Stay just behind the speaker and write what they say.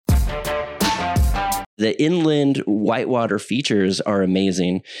The inland whitewater features are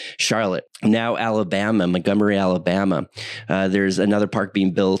amazing. Charlotte, now Alabama, Montgomery, Alabama. There's another park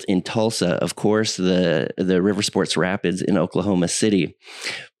being built in Tulsa. Of course, the River Sports Rapids in Oklahoma City.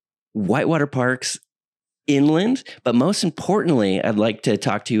 Whitewater parks inland, but most importantly, I'd like to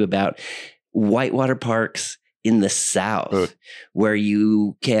talk to you about whitewater parks in the South, where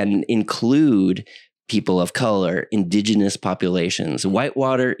you can include people of color, indigenous populations.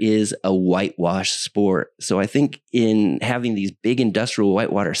 Whitewater is a whitewash sport. So I think in having these big industrial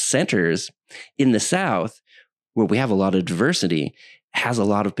whitewater centers in the South, where we have a lot of diversity, has a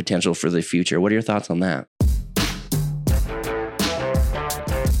lot of potential for the future. What are your thoughts on that?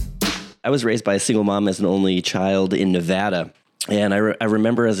 I was raised by a single mom as an only child in Nevada. And I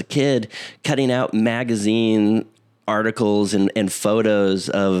remember as a kid cutting out magazine articles and photos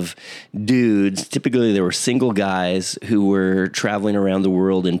of dudes. Typically, there were single guys who were traveling around the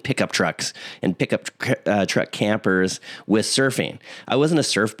world in pickup trucks and pickup truck campers with surfing. I wasn't a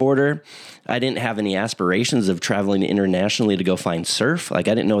surfboarder. I didn't have any aspirations of traveling internationally to go find surf. Like,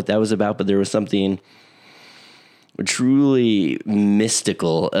 I didn't know what that was about, but there was something truly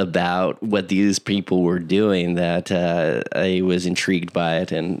mystical about what these people were doing that I was intrigued by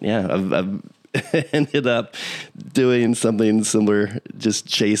it. And yeah, I've ended up doing something similar, just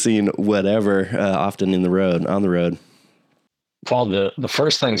chasing whatever, often on the road. Paul, the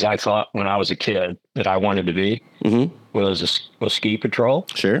first things I thought when I was a kid that I wanted to be was ski patrol.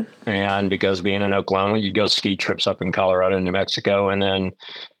 Sure. And because being in Oklahoma, you go ski trips up in Colorado and New Mexico, and then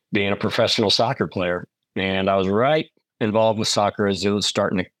being a professional soccer player. And I was right involved with soccer as it was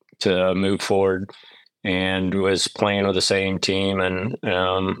starting to move forward, and was playing with the same team. And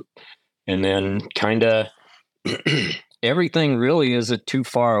then kind of everything really isn't too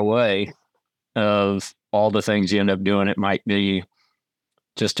far away of all the things you end up doing. It might be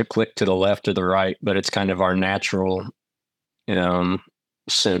just a click to the left or the right, but it's kind of our natural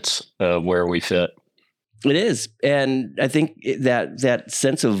sense of where we fit. It is. And I think that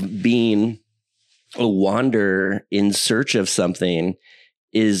sense of being a wanderer in search of something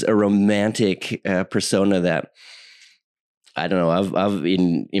is a romantic persona that, I don't know, I've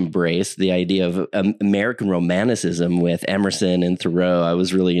embraced the idea of American romanticism with Emerson and Thoreau. I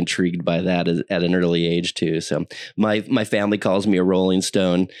was really intrigued by that at an early age too. So my family calls me a Rolling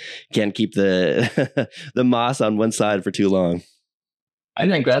Stone. Can't keep the the moss on one side for too long. I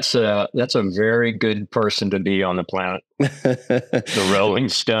think that's a very good person to be on the planet. The Rolling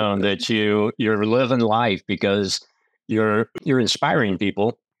Stone, that you're living life because you're inspiring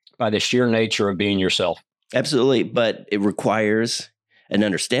people by the sheer nature of being yourself. Absolutely. But it requires an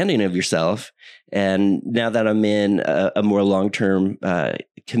understanding of yourself. And now that I'm in a more long-term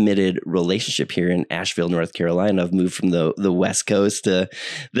committed relationship here in Asheville, North Carolina, I've moved from the West Coast to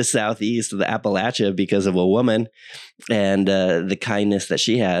the Southeast of the Appalachia because of a woman and the kindness that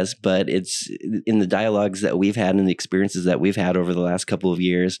she has. But it's in the dialogues that we've had and the experiences that we've had over the last couple of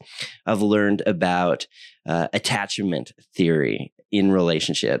years, I've learned about attachment theory in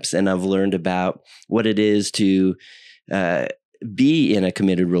relationships. And I've learned about what it is to be in a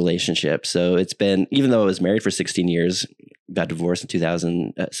committed relationship. So it's been, even though I was married for 16 years, got divorced in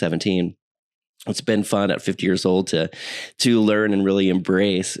 2017, it's been fun at 50 years old to learn and really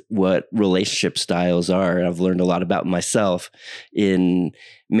embrace what relationship styles are. And I've learned a lot about myself in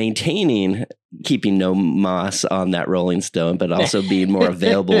keeping no moss on that Rolling Stone, but also being more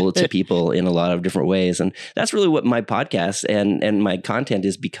available to people in a lot of different ways. And that's really what my podcast and my content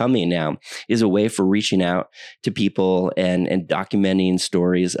is becoming now, is a way for reaching out to people and documenting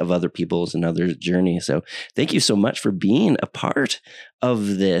stories of other people's and others' journeys. So thank you so much for being a part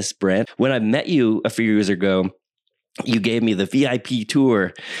of this, Brent. When I met you a few years ago, you gave me the VIP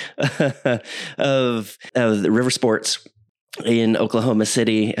tour of the river sports in Oklahoma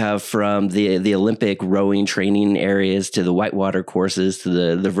City, from the Olympic rowing training areas to the whitewater courses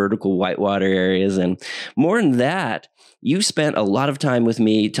to the vertical whitewater areas. And more than that, you spent a lot of time with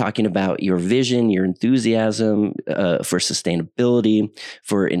me talking about your vision, your enthusiasm for sustainability,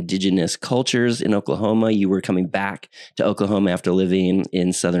 for indigenous cultures in Oklahoma. You were coming back to Oklahoma after living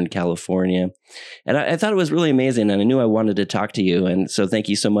in Southern California. And I thought it was really amazing, and I knew I wanted to talk to you. And so thank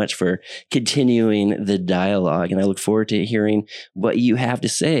you so much for continuing the dialogue. And I look forward to hearing what you have to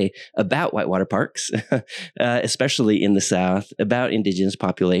say about whitewater parks, especially in the South, about indigenous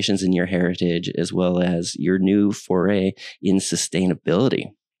populations and your heritage, as well as your new foray in sustainability.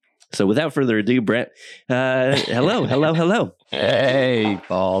 So without further ado, Brent, hello. Hey,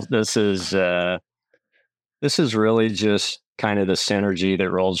 Paul, this is really just kind of the synergy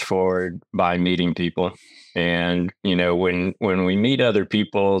that rolls forward by meeting people. And, when we meet other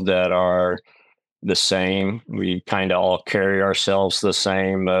people that are the same. We kind of all carry ourselves the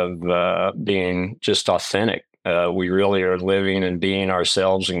same of being just authentic. We really are living and being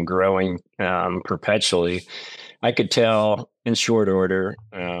ourselves and growing perpetually. I could tell in short order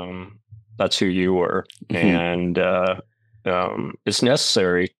that's who you were. Mhm. And it's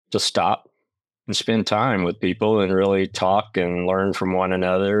necessary to stop and spend time with people and really talk and learn from one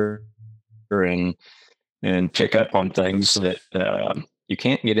another and pick up on things that you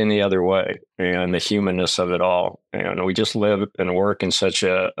can't get any other way, and the humanness of it all. And we just live and work in such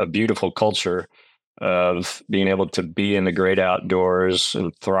a beautiful culture of being able to be in the great outdoors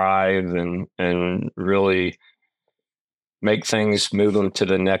and thrive and really make things move them to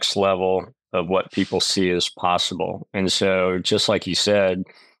the next level of what people see as possible. And so, just like you said,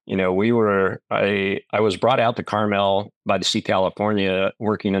 I was brought out to Carmel by the Sea California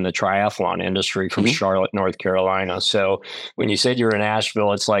working in the triathlon industry from Mhm. Charlotte, North Carolina. So when you said you were in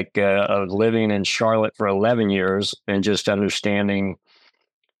Asheville, it's like living in Charlotte for 11 years and just understanding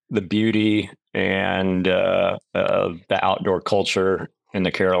the beauty and of the outdoor culture in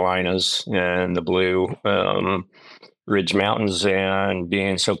the Carolinas and the Blue Ridge Mountains and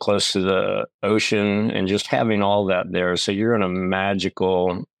being so close to the ocean and just having all that there. So you're in a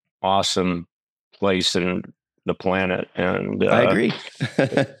magical, awesome place in the planet. And I agree.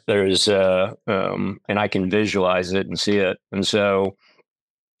 there's, and I can visualize it and see it. And so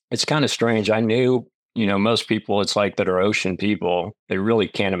it's kind of strange. I knew, most people, it's like that are ocean people, they really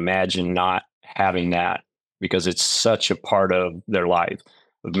can't imagine not having that because it's such a part of their life.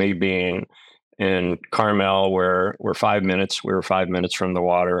 Of me being in Carmel, where we were 5 minutes from the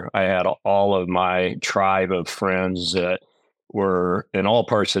water. I had all of my tribe of friends that were in all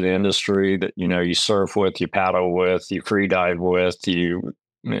parts of the industry that, you surf with, you paddle with, you free dive with, you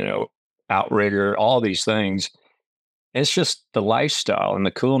know, outrigger, all these things. It's just the lifestyle and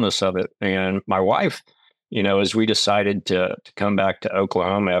the coolness of it. And my wife, as we decided to come back to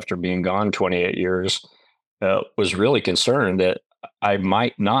Oklahoma after being gone 28 years, was really concerned that I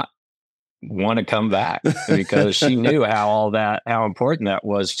might not want to come back because she knew how important that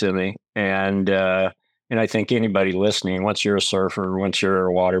was to me. And I think anybody listening, once you're a surfer, once you're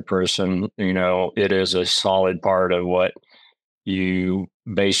a water person, it is a solid part of what you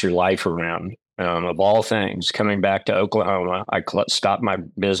base your life around. Of all things, coming back to Oklahoma, I stopped my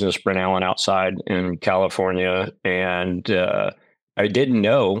business, Brent Allen, outside in California, and I didn't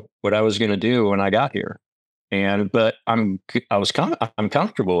know what I was going to do when I got here. But I'm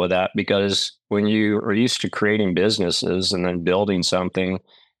comfortable with that because when you are used to creating businesses and then building something,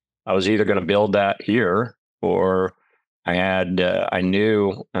 I was either going to build that here or I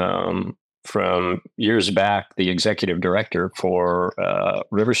knew from years back the executive director for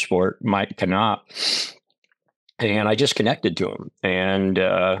Riversport, Mike Canop, and I just connected to him, and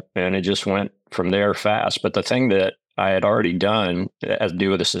it just went from there fast. But the thing that I had already done has to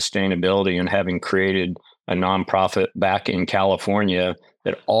do with the sustainability and having created a nonprofit back in California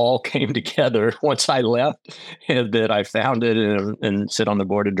that all came together once I left, and that I founded and sit on the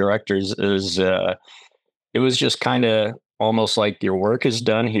board of directors is it was just kind of almost like your work is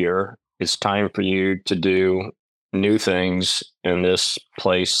done here. It's time for you to do new things in this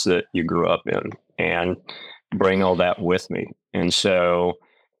place that you grew up in and bring all that with me. And so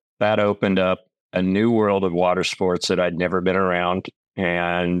that opened up a new world of water sports that I'd never been around.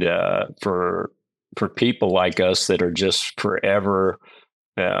 And for people like us that are just forever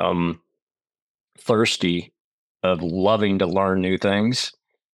um, thirsty of loving to learn new things,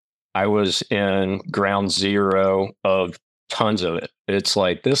 I was in ground zero of tons of it. It's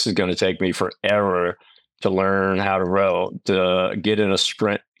like, this is going to take me forever to learn how to row, to get in a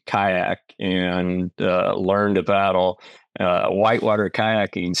sprint kayak and learn to paddle, whitewater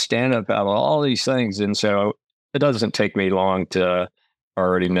kayaking, stand up paddle, all these things. And so it doesn't take me long to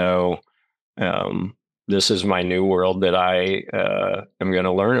already know this is my new world that I am going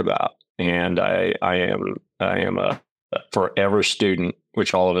to learn about. And I am a forever student,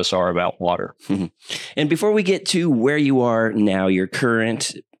 which all of us are, about water. And before we get to where you are now, your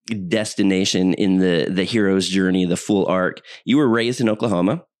current destination in the hero's journey, the full arc, you were raised in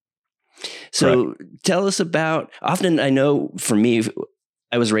Oklahoma. So tell us about, often I know for me,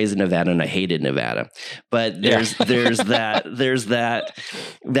 I was raised in Nevada and I hated Nevada, but there's that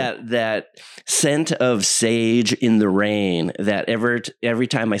scent of sage in the rain that every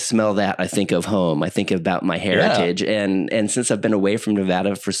time I smell that, I think of home. I think about my heritage. Yeah. And since I've been away from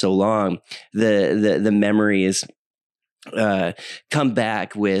Nevada for so long, the memories come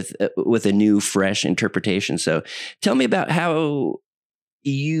back with a new, fresh interpretation. So tell me about how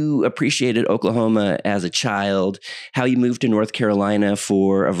you appreciated Oklahoma as a child, how you moved to North Carolina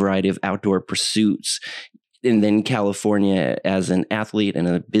for a variety of outdoor pursuits, and then California as an athlete and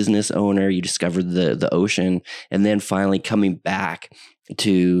a business owner. You discovered the ocean, and then finally coming back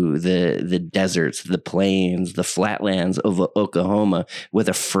to the deserts, the plains, the flatlands of Oklahoma with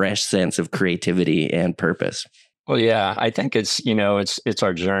a fresh sense of creativity and purpose. Well, yeah, I think it's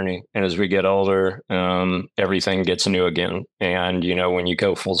our journey, and as we get older, everything gets new again. And when you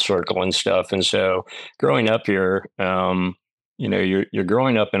go full circle and stuff, and so growing up here, you're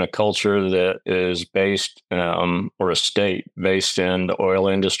growing up in a culture that is based, or a state based in the oil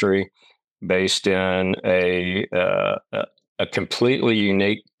industry, based in a completely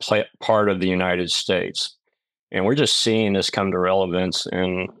unique part of the United States, and we're just seeing this come to relevance,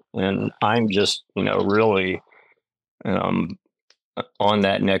 and I'm just really um, on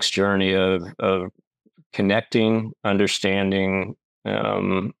that next journey of connecting, understanding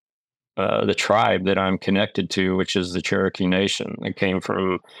the tribe that I'm connected to, which is the Cherokee Nation. I came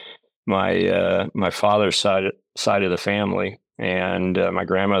from my father's side of the family, and my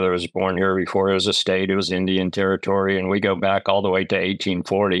grandmother was born here before it was a state. It was Indian Territory, and we go back all the way to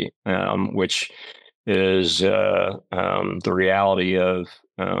 1840, which is the reality of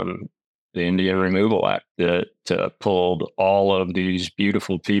the Indian Removal Act that pulled all of these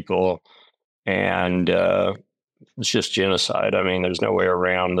beautiful people, and it's just genocide. I mean, there's no way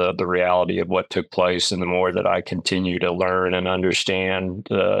around the reality of what took place. And the more that I continue to learn and understand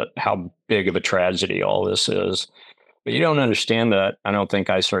how big of a tragedy all this is. But you don't understand that. I don't think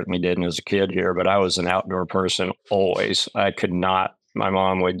I certainly didn't as a kid here, but I was an outdoor person always. I could not. My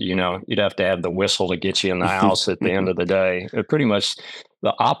mom would, you'd have to have the whistle to get you in the house at the end of the day. Pretty much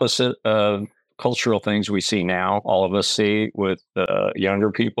the opposite of cultural things we see now, all of us see with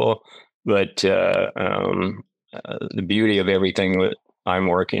younger people. But the beauty of everything that I'm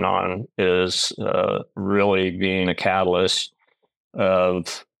working on is really being a catalyst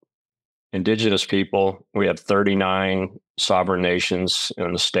of Indigenous people. We have 39 sovereign nations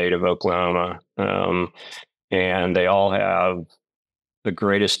in the state of Oklahoma, and they all have the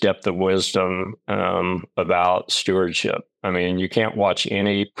greatest depth of wisdom about stewardship. I mean, you can't watch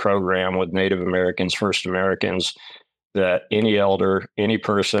any program with Native Americans, First Americans, that any elder, any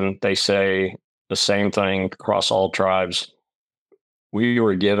person, they say the same thing across all tribes. We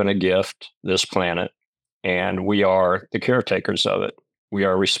were given a gift, this planet, and we are the caretakers of it. We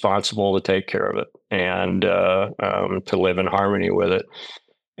are responsible to take care of it and to live in harmony with it.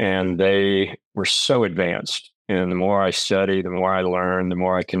 And they were so advanced. And the more I study, the more I learn, the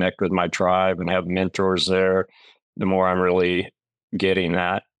more I connect with my tribe and have mentors there, the more I'm really getting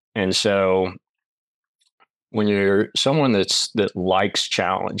that. And so when you're someone that likes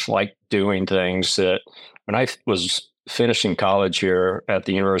challenge, like doing things that when I was finishing college here at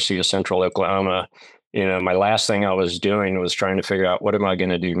the University of Central Oklahoma, my last thing I was doing was trying to figure out what am I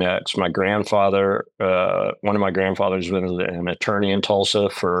going to do next. My grandfather, one of my grandfathers was an attorney in Tulsa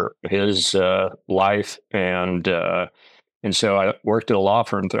for his life. And so I worked at a law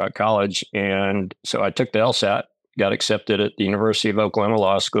firm throughout college. And so I took the LSAT, got accepted at the University of Oklahoma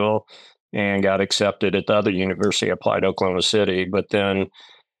Law School, and got accepted at the other university, applied Oklahoma City. But then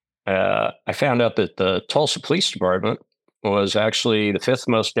I found out that the Tulsa Police Department was actually the fifth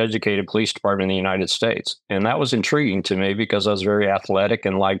most educated police department in the United States. And that was intriguing to me because I was very athletic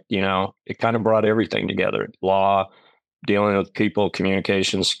and it kind of brought everything together: law, dealing with people,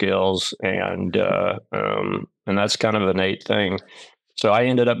 communication skills, and that's kind of an innate thing. So I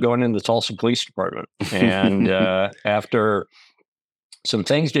ended up going into the Tulsa Police Department. And after some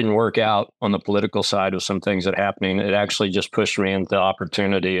things didn't work out on the political side of some things that happening, it actually just pushed me into the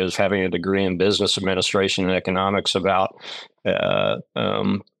opportunity as having a degree in business administration and economics about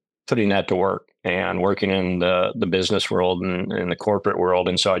putting that to work and working in the business world and in the corporate world.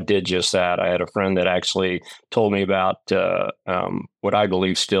 And so I did just that. I had a friend that actually told me about what I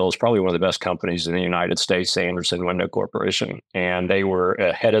believe still is probably one of the best companies in the United States, the Anderson Window Corporation. And they were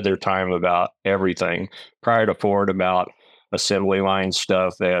ahead of their time about everything. Prior to Ford, about assembly line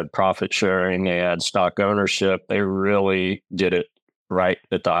stuff. They had profit sharing. They had stock ownership. They really did it right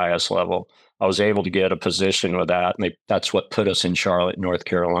at the highest level. I was able to get a position with that. And that's what put us in Charlotte, North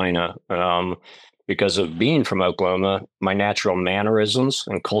Carolina. Because of being from Oklahoma, my natural mannerisms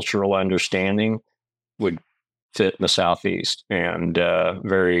and cultural understanding would fit in the Southeast, and a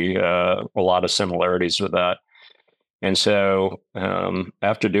lot of similarities with that. And so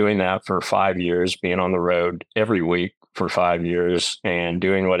after doing that for 5 years, being on the road every week for 5 years and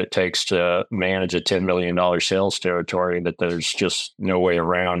doing what it takes to manage a $10 million sales territory, that there's just no way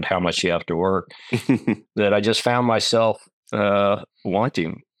around how much you have to work, that I just found myself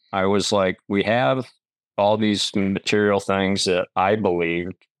wanting. I was like, we have all these material things that I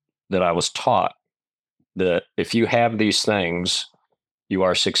believed, that I was taught, that if you have these things, you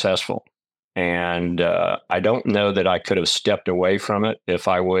are successful. And I don't know that I could have stepped away from it if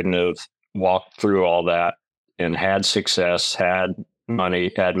I wouldn't have walked through all that and had success, had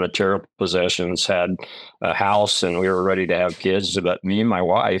money, had material possessions, had a house, and we were ready to have kids. But me and my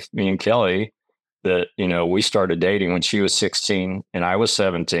wife, me and Kelly, that, we started dating when she was 16 and I was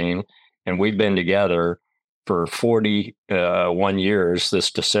 17, and we've been together for 41 years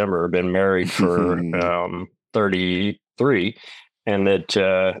this December, been married for 33, and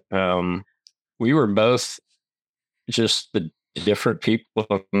that we were both just the different people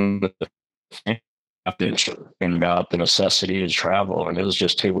and about the necessity to travel, and it was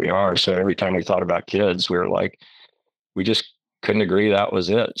just who we are. So every time we thought about kids, we were like, we just couldn't agree that was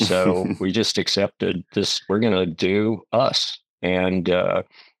it. So we just accepted this. We're going to do us, and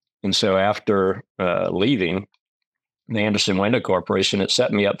so after leaving the Anderson Window Corporation, it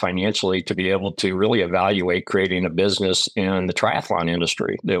set me up financially to be able to really evaluate creating a business in the triathlon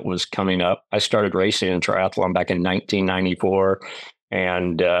industry that was coming up. I started racing in triathlon back in 1994,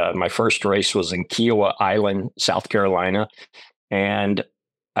 and my first race was in Kiowa Island, South Carolina. And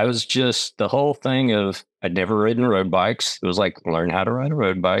I was just the whole thing of, I'd never ridden road bikes. It was like, learn how to ride a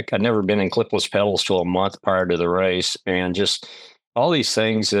road bike. I'd never been in clipless pedals till a month prior to the race, and just all these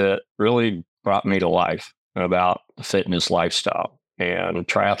things that really brought me to life about the fitness lifestyle. And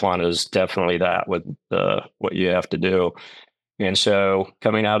triathlon is definitely that, with what you have to do. And so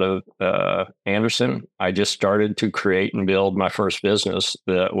coming out of Anderson, I just started to create and build my first business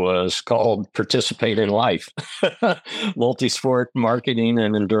that was called Participate in Life, multi-sport marketing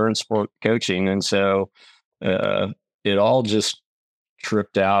and endurance sport coaching. And so it all just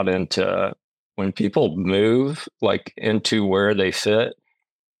tripped out into, when people move like into where they fit,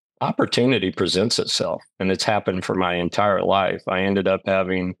 opportunity presents itself. And it's happened for my entire life. I ended up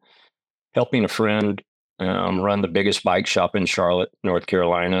helping a friend run the biggest bike shop in Charlotte, North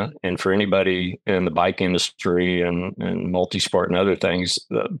Carolina. And for anybody in the bike industry and multi-sport and other things,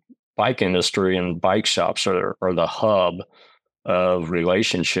 the bike industry and bike shops are the hub of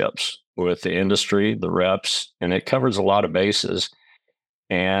relationships with the industry, the reps, and it covers a lot of bases.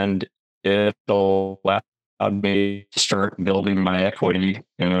 And it allowed me to start building my equity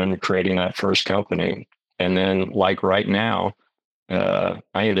and creating that first company. And then, like right now, I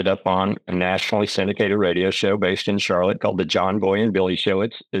ended up on a nationally syndicated radio show based in Charlotte called the John Boy and Billy Show.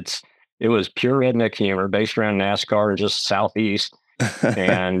 It was pure redneck humor based around NASCAR and just Southeast,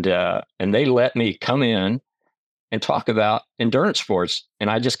 and they let me come in and talk about endurance sports, and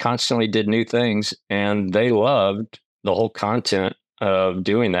I just constantly did new things, and they loved the whole content of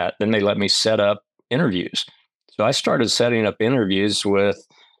doing that. Then they let me set up interviews, so I started setting up interviews with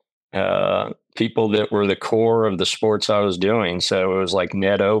people that were the core of the sports I was doing. So it was like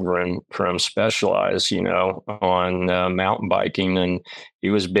Ned Overin from Specialized, on mountain biking, and he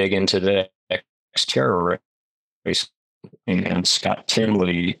was big into the Xterra race. And Scott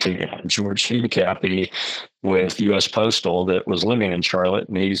Tinley, George Hincapie with U.S. Postal, that was living in Charlotte,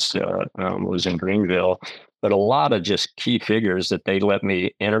 and he's was in Greenville. But a lot of just key figures that they let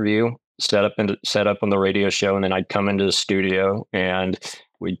me interview, set up on the radio show, and then I'd come into the studio and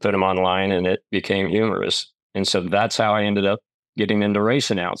we'd put them online, and it became humorous. And so that's how I ended up getting into race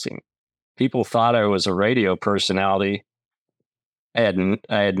announcing. People thought I was a radio personality.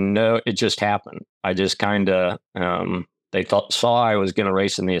 It just happened. I just kind of, they saw I was going to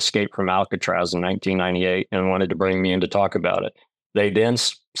race in the Escape from Alcatraz in 1998 and wanted to bring me in to talk about it. They then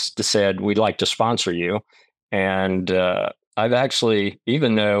said, we'd like to sponsor you. And I've actually,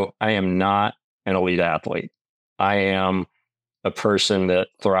 even though I am not an elite athlete, I am a person that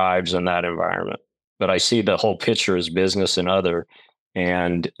thrives in that environment. But I see the whole picture as business and other,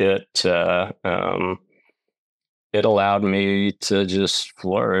 and it allowed me to just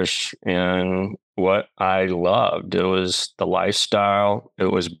flourish in what I loved. It was the lifestyle.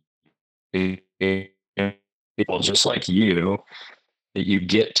 It was people just like you that you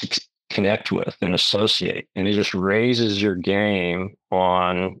get to connect with and associate. And it just raises your game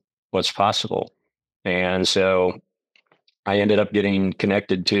on what's possible. And so I ended up getting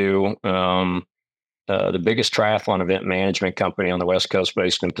connected to the biggest triathlon event management company on the West Coast,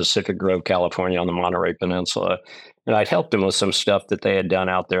 based in Pacific Grove, California, on the Monterey Peninsula. And I'd helped them with some stuff that they had done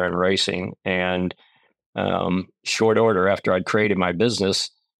out there in racing. And short order after I'd created my business,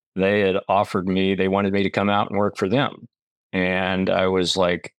 they had offered me, they wanted me to come out and work for them. And I was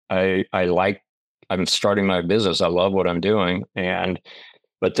like, I'm starting my business. I love what I'm doing.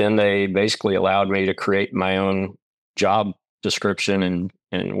 But then they basically allowed me to create my own job description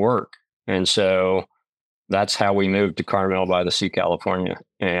and work. And so that's how we moved to Carmel by the Sea, California.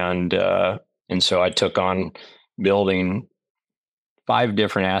 And so I took on building 5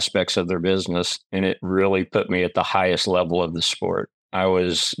 different aspects of their business, and it really put me at the highest level of the sport. I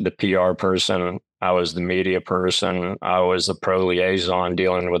was the PR person. I was the media person. I was the pro liaison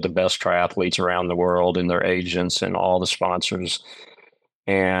dealing with the best triathletes around the world and their agents and all the sponsors.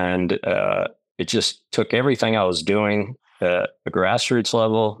 And it just took everything I was doing at a grassroots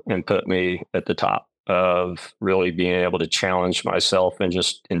level and put me at the top of really being able to challenge myself and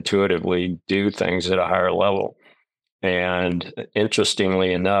just intuitively do things at a higher level. And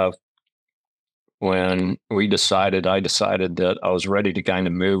interestingly enough, when I decided that I was ready to kind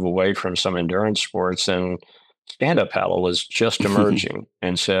of move away from some endurance sports, and stand-up paddle was just emerging.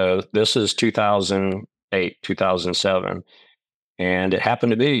 And so this is 2008, 2007. And it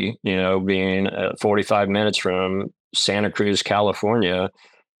happened to be, being 45 minutes from Santa Cruz, California,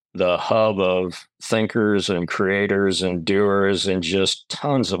 the hub of thinkers and creators and doers and just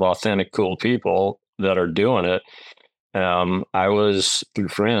tons of authentic, cool people that are doing it. I was, through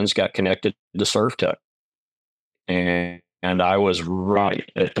friends, got connected to Surf Tech. And I was right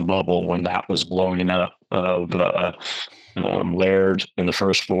at the bubble when that was blowing up of Laird in the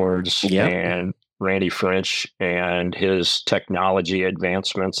first boards, Yep. and Randy French and his technology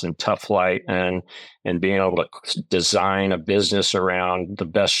advancements and Tough Light, and being able to design a business around the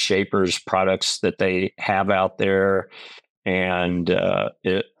best shapers products that they have out there. And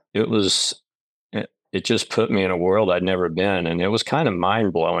it just put me in a world I'd never been, and it was kind of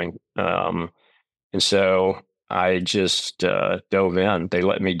mind blowing. And so I just dove in. They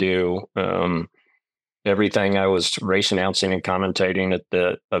let me do everything. I was race announcing and commentating at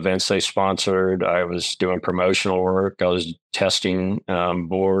the events they sponsored. I was doing promotional work. I was testing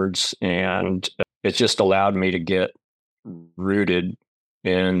boards, and it just allowed me to get rooted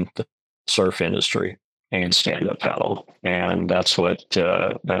in the surf industry and stand-up paddle. And that's what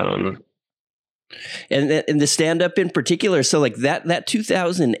and the stand up in particular. So like that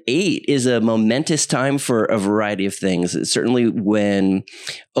 2008 is a momentous time for a variety of things. Certainly when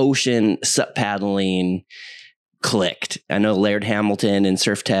ocean sup paddling clicked. I know Laird Hamilton and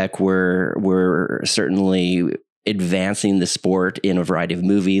Surf Tech were certainly advancing the sport in a variety of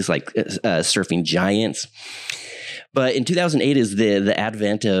movies like Surfing Giants. But in 2008 is the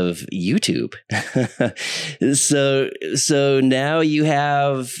advent of YouTube. So now you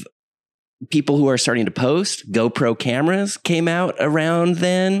have people who are starting to post. GoPro cameras came out around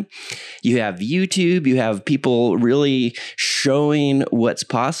then. You have YouTube. You have people really showing what's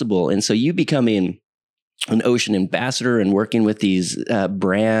possible. And so you becoming an ocean ambassador and working with these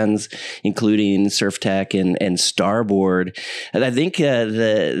brands, including Surf Tech and Starboard. And I think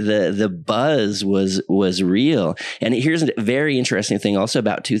the buzz was real. And here's a very interesting thing also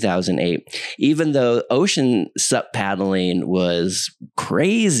about 2008. Even though ocean sup paddling was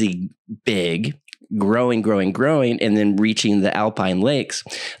crazy big, growing, and then reaching the alpine lakes,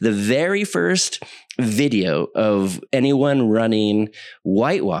 the very first video of anyone running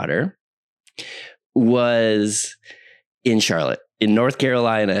whitewater was in Charlotte, in North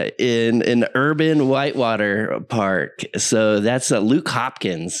Carolina, in an urban whitewater park. So that's Luke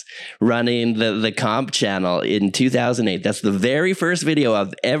Hopkins running the comp channel in 2008. That's the very first video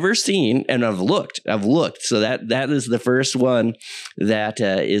I've ever seen, and I've looked. So that is the first one that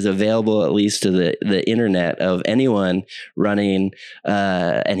is available, at least to the internet, of anyone running.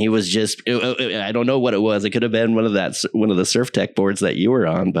 And he was just, I don't know what it was. It could have been one of the Surf Tech boards that you were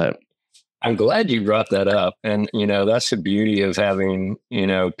on, but I'm glad you brought that up. And, that's the beauty of having,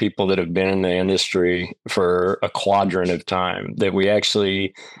 people that have been in the industry for a quadrant of time, that we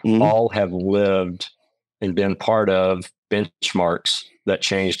actually all have lived and been part of benchmarks that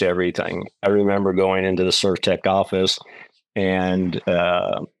changed everything. I remember going into the Surf Tech office, and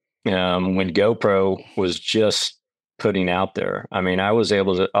when GoPro was just putting out there, I mean, I was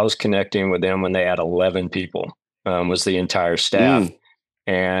connecting with them when they had 11 people, was the entire staff.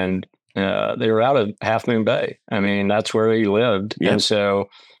 And they were out of Half Moon Bay. I mean, that's where he lived. Yep. And so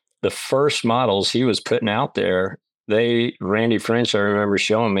the first models he was putting out there, Randy French, I remember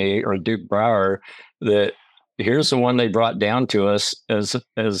showing me, or Duke Brower, that here's the one they brought down to us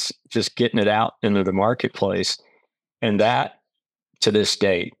as just getting it out into the marketplace. And that, to this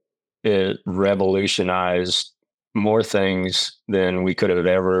date, it revolutionized more things than we could have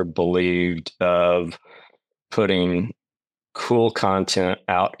ever believed, of putting cool content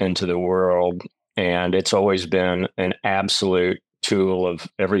out into the world. And it's always been an absolute tool of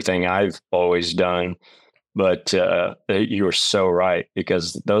everything I've always done. But you were so right,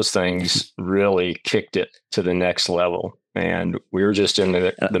 because those things really kicked it to the next level. and we were just in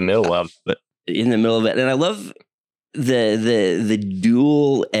the middle of it. In the middle of it. And I love the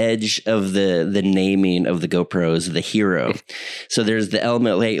dual edge of the naming of the GoPros, the hero. So there's the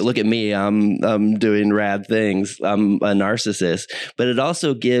element, hey, look at me, I'm doing rad things, I'm a narcissist, but it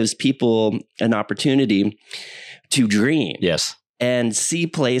also gives people an opportunity to dream. Yes. And see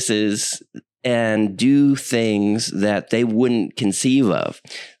places and do things that they wouldn't conceive of.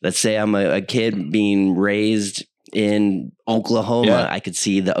 Let's say I'm a kid being raised in Oklahoma, Yeah. I could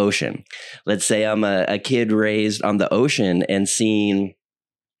see the ocean. Let's say I'm a kid raised on the ocean and seeing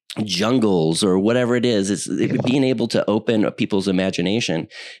jungles or whatever it is. It's being able to open people's imagination.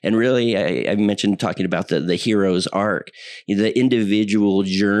 And really, I mentioned talking about the hero's arc, the individual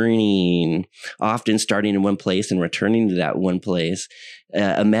journeying, often starting in one place and returning to that one place.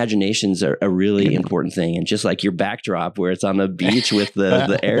 Imaginations are a really important thing. And just like your backdrop where it's on the beach with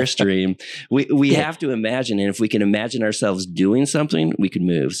the airstream, we have to imagine. And if we can imagine ourselves doing something, we can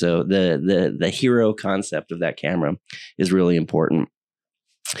move. So the hero concept of that camera is really important.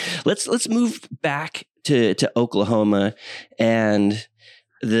 Let's move back to Oklahoma and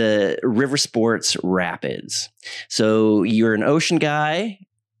the river sports rapids. So you're an ocean guy,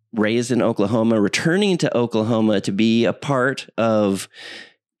 raised in Oklahoma, returning to Oklahoma to be a part of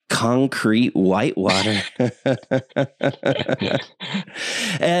concrete whitewater.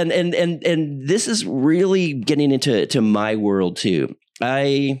 and this is really getting into my world too.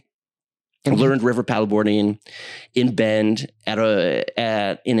 I learned river paddleboarding in Bend in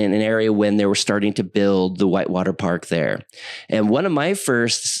an area when they were starting to build the whitewater park there. And one of my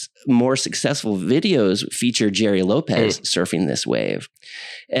first more successful videos featured Jerry Lopez surfing this wave.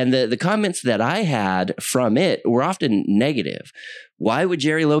 And the comments that I had from it were often negative. Why would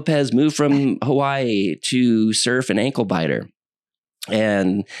Jerry Lopez move from Hawaii to surf an ankle biter?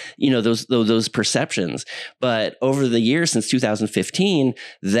 And, those perceptions. But over the years, since 2015,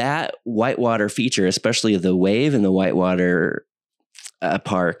 that whitewater feature, especially the wave in the whitewater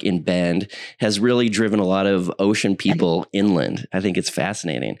park in Bend, has really driven a lot of ocean people inland. I think it's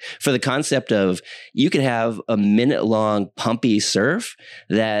fascinating for the concept of you could have a minute-long pumpy surf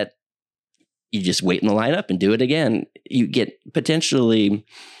that you just wait in the lineup and do it again. You get potentially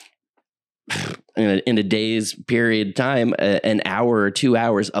in a day's period of time, an hour or 2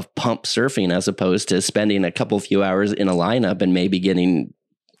 hours of pump surfing, as opposed to spending a few hours in a lineup and maybe getting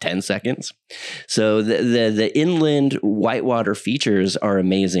 10 seconds. So the inland whitewater features are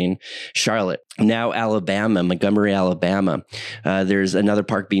amazing. Charlotte, now Alabama, Montgomery, Alabama. There's another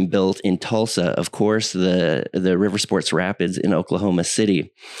park being built in Tulsa. Of course, the River Sports Rapids in Oklahoma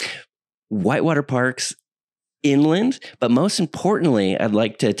City. Whitewater parks inland, but most importantly, I'd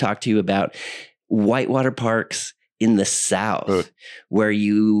like to talk to you about whitewater parks in the South, where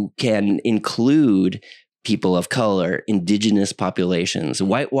you can include people of color, indigenous populations.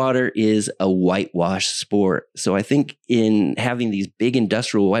 Whitewater is a whitewash sport. So I think in having these big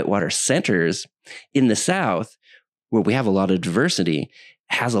industrial whitewater centers in the South, where we have a lot of diversity,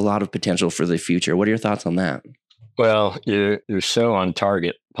 has a lot of potential for the future. What are your thoughts on that? Well, you're so on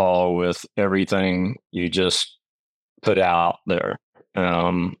target, Paul, with everything you just put out there.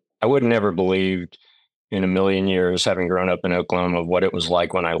 I would have never believed in a million years, having grown up in Oklahoma, what it was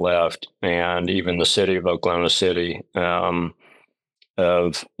like when I left, and even the city of Oklahoma City,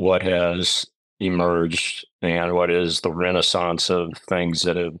 of what has emerged and what is the renaissance of things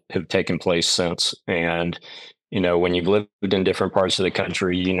that have taken place since. And when you've lived in different parts of the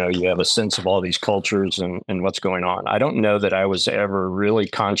country, you have a sense of all these cultures and what's going on. I don't know that I was ever really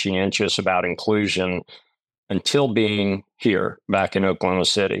conscientious about inclusion until being here back in Oklahoma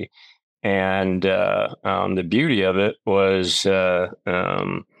City. And the beauty of it was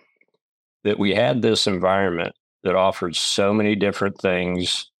that we had this environment that offered so many different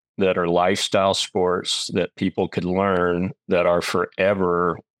things that are lifestyle sports that people could learn that are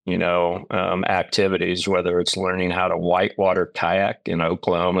forever activities, whether it's learning how to whitewater kayak in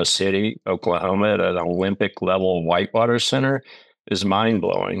Oklahoma City, Oklahoma, at an Olympic level whitewater center is mind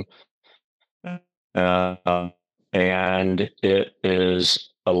blowing. And it is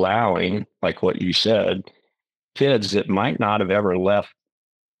allowing, like what you said, kids that might not have ever left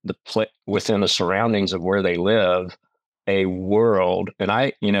within the surroundings of where they live, a world. And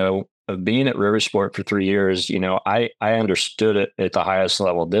of being at Riversport for 3 years, I understood it at the highest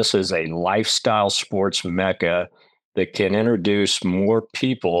level. This is a lifestyle sports mecca that can introduce more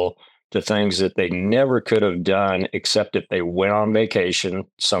people to things that they never could have done, except if they went on vacation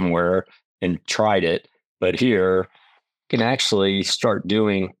somewhere and tried it. But here, can actually start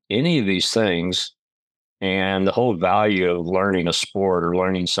doing any of these things. And the whole value of learning a sport or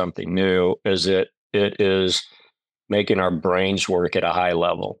learning something new is it is making our brains work at a high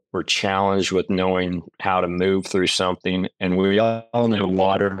level. We're challenged with knowing how to move through something. And we all know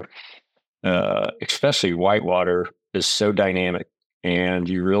water, especially white water, is so dynamic. And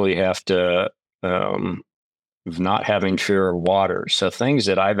you really have to, not having fear of water. So things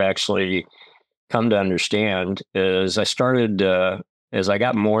that I've actually come to understand is I started, as I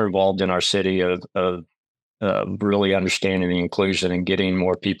got more involved in our city of really understanding the inclusion and getting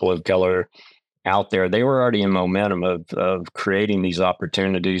more people of color out there. They were already in momentum of creating these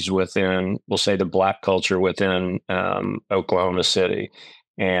opportunities within, we'll say, the Black culture within Oklahoma City.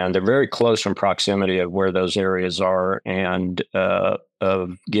 And they're very close in proximity of where those areas are, and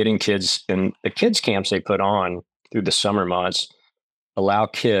of getting kids in the kids camps they put on through the summer months allow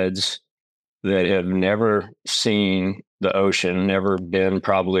kids that have never seen the ocean, never been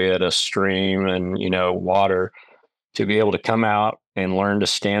probably at a stream and, water, to be able to come out and learn to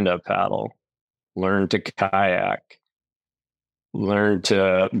stand up paddle, learn to kayak, learn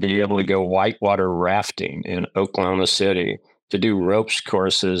to be able to go whitewater rafting in Oklahoma City, to do ropes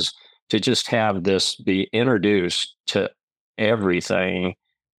courses, to just have this be introduced to everything.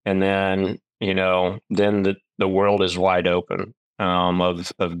 And then, then the world is wide open,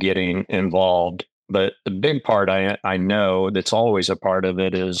 of getting involved. But the big part I know that's always a part of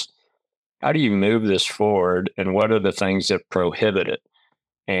it is, how do you move this forward, and what are the things that prohibit it?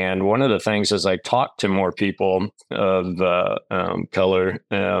 And one of the things, as I talked to more people of color,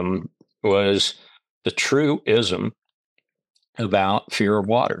 was the truism about fear of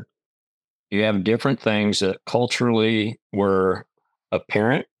water. You have different things that culturally were, a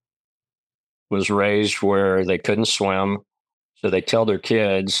parent was raised where they couldn't swim. So they tell their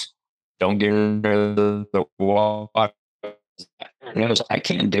kids, don't get into the water. I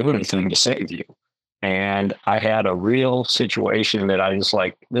can't do anything to save you. And I had a real situation that I was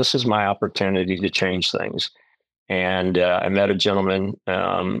like, this is my opportunity to change things. And I met a gentleman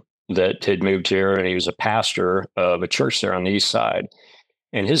that had moved here, and he was a pastor of a church there on the east side.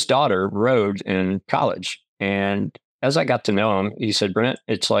 And his daughter rowed in college. And as I got to know him, he said, Brent,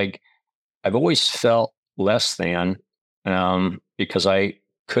 it's like I've always felt less than, because I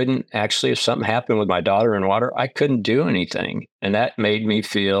couldn't actually, if something happened with my daughter in water, I couldn't do anything. And that made me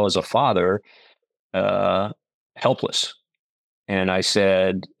feel, as a father, uh, helpless. And I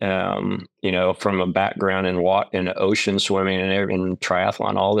said, from a background in ocean swimming and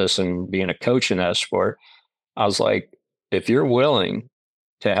triathlon, all this, and being a coach in that sport, I was like, if you're willing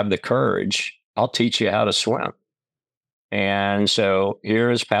to have the courage, I'll teach you how to swim. And so here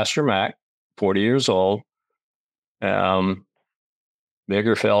is Pastor Mac, 40 years old, um,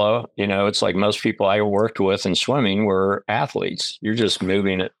 bigger fellow. It's like most people I worked with in swimming were athletes. You're just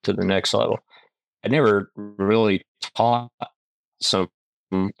moving it to the next level. I never really taught some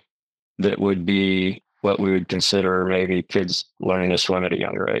that would be what we would consider maybe kids learning to swim at a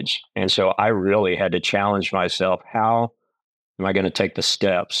younger age. And so I really had to challenge myself. How am I going to take the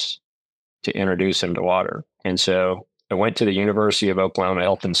steps to introduce him to water? And so I went to the University of Oklahoma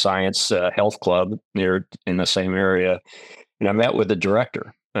Health and Science Health Club near in the same area, and I met with the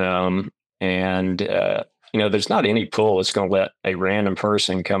director. And there's not any pool that's going to let a random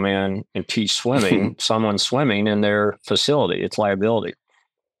person come in and teach swimming, someone swimming in their facility. It's liability.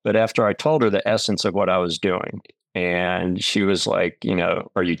 But after I told her the essence of what I was doing, and she was like,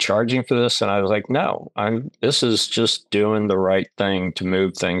 are you charging for this? And I was like, no, this is just doing the right thing to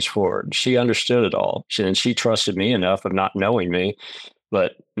move things forward. She understood it all. And she trusted me enough, of not knowing me,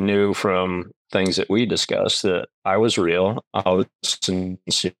 but knew from things that we discussed that I was real, I was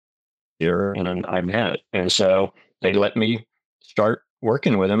sincere, and I meant it. And so they let me start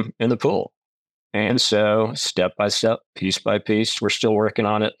working with him in the pool. And so, step by step, piece by piece, we're still working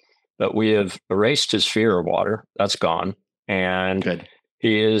on it, but we have erased his fear of water. That's gone. And Good.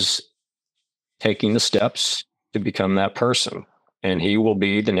 he is taking the steps to become that person. And he will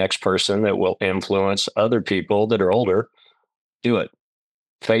be the next person that will influence other people that are older. Do it.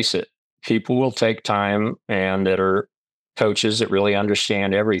 Face it. People will take time, and that are coaches that really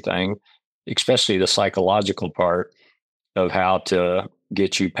understand everything, especially the psychological part of how to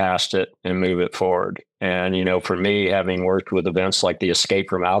get you past it and move it forward. And, for me, having worked with events like the Escape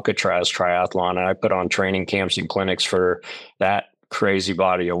from Alcatraz triathlon, and I put on training camps and clinics for that crazy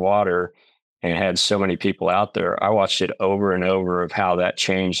body of water, and had so many people out there, I watched it over and over of how that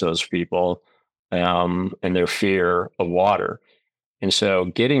changed those people, and their fear of water. And so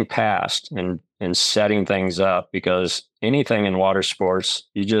getting past and setting things up, because anything in water sports,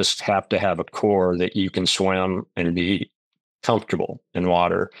 you just have to have a core that you can swim and be comfortable in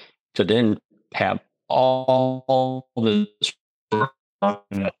water, to then have all this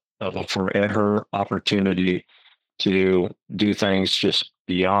of a forever opportunity to do things just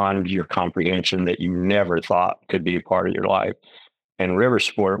beyond your comprehension that you never thought could be a part of your life. And river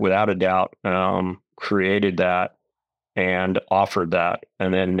sport, without a doubt, created that and offered that.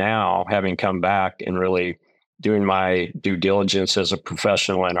 And then now, having come back and really doing my due diligence as a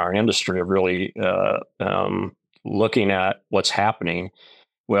professional in our industry of really looking at what's happening.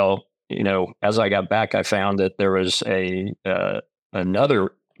 Well, as I got back, I found that there was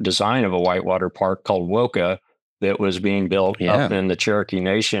another design of a whitewater park called Woka that was being built up in the Cherokee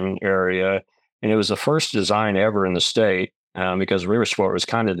Nation area, and it was the first design ever in the state, because river sport was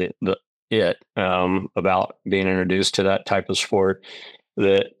kind of about being introduced to that type of sport.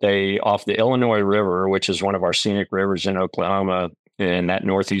 That they, off the Illinois River, which is one of our scenic rivers in Oklahoma in that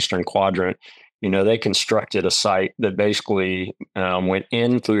northeastern quadrant, they constructed a site that basically went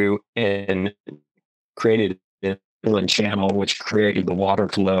in through and created an inland channel, which created the water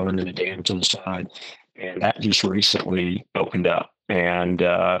flow and then the dam to the side. And that just recently opened up. And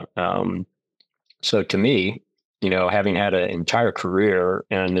so to me, having had an entire career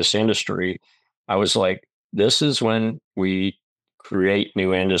in this industry, I was like, this is when we create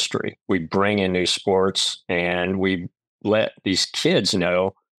new industry. We bring in new sports and we let these kids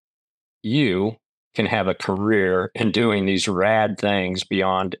know you can have a career in doing these rad things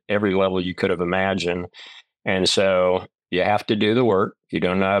beyond every level you could have imagined. And so you have to do the work. If you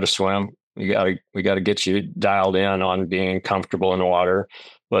don't know how to swim, we got to get you dialed in on being comfortable in the water.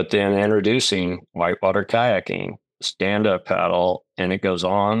 But then introducing whitewater kayaking, stand-up paddle, and it goes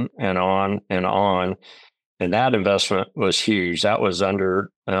on and on and on. And that investment was huge. That was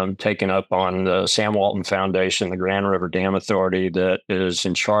taken up on the Sam Walton Foundation, the Grand River Dam Authority, that is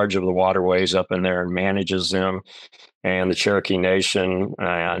in charge of the waterways up in there and manages them, and the Cherokee Nation,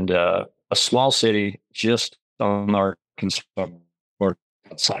 and a small city just on Arkansas or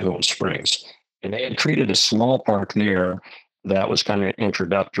outside Little Springs. And they had created a small park there that was kind of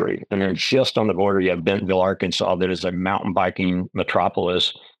introductory. And then just on the border, you have Bentonville, Arkansas, that is a mountain biking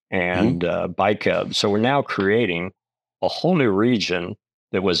metropolis and bike hub. So we're now creating a whole new region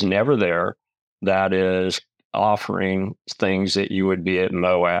that was never there, that is offering things that you would be at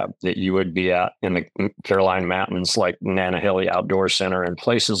Moab, that you would be at in the Caroline Mountains, like Nantahala Outdoor Center, and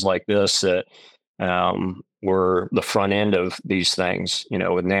places like this that were the front end of these things,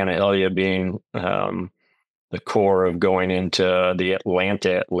 with Nantahala being the core of going into the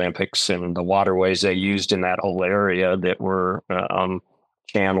Atlanta Olympics and the waterways they used in that whole area that were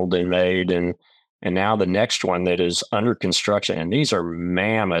channeled and made. And now the next one that is under construction, and these are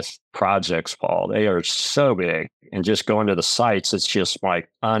mammoth projects, Paul. They are so big, and just going to the sites, it's just like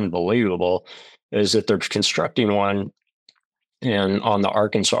unbelievable, is that they're constructing one on the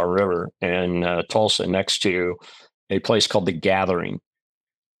Arkansas River in Tulsa, next to a place called The Gathering.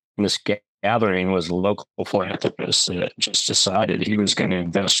 And this Gathering was a local philanthropist that just decided he was going to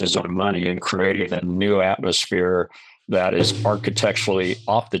invest his own money in creating a new atmosphere that is architecturally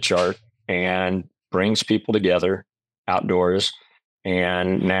off the chart and brings people together outdoors.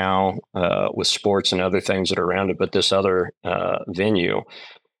 And now with sports and other things that are around it, but this other venue.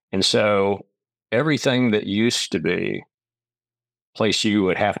 And so everything that used to be a place you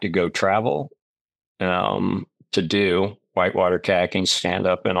would have to go travel to do whitewater kayaking, stand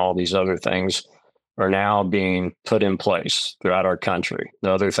up, and all these other things are now being put in place throughout our country.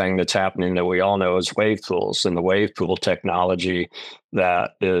 The other thing that's happening that we all know is wave pools, and the wave pool technology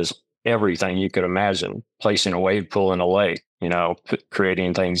that is everything you could imagine, placing a wave pool in a lake,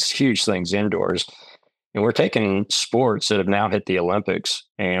 creating huge things indoors. And we're taking sports that have now hit the Olympics,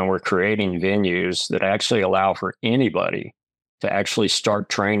 and we're creating venues that actually allow for anybody to actually start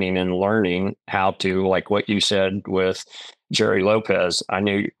training and learning how to, like what you said with Jerry Lopez. I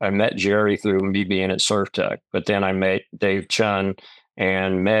met Jerry through me being at Surf Tech, but then I met Dave Chun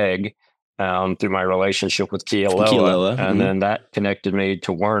and Meg through my relationship with Kealoha. And then that connected me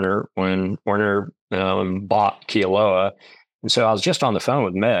to Werner when Werner bought Kealoha. And so I was just on the phone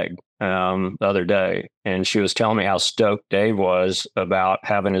with Meg the other day, and she was telling me how stoked Dave was about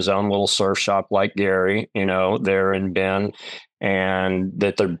having his own little surf shop like Gary, there in Bend. And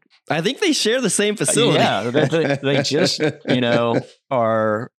that I think they share the same facility. Yeah, they just,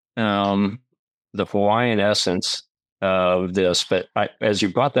 are the Hawaiian essence of this. But as you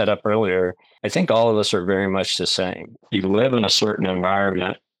brought that up earlier, I think all of us are very much the same. You live in a certain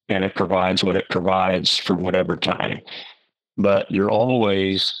environment, and it provides what it provides for whatever time. But you're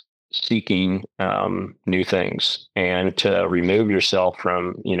always seeking new things, and to remove yourself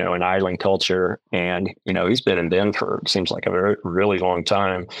from an island culture. And he's been in Bend for, it seems like, a really long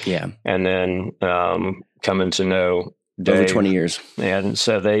time, and then coming to know Dave over 20 years. And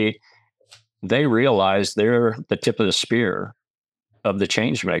so they realize they're the tip of the spear of the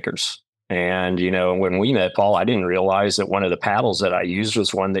change makers. And, when we met, Paul, I didn't realize that one of the paddles that I used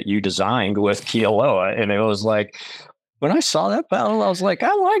was one that you designed with Kealoha. And it was like, when I saw that paddle, I was like,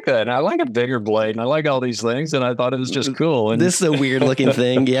 I like that. And I like a bigger blade and I like all these things. And I thought it was just cool. And this is a weird looking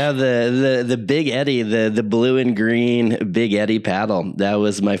thing. Yeah. The Big Eddie, the blue and green Big Eddie paddle. That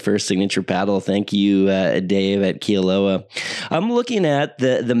was my first signature paddle. Thank you, Dave at Kealoha. I'm looking at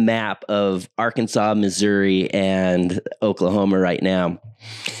the map of Arkansas, Missouri, and Oklahoma right now.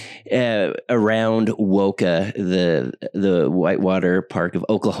 Around Woka, the whitewater park of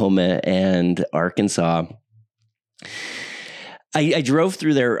Oklahoma and Arkansas. I drove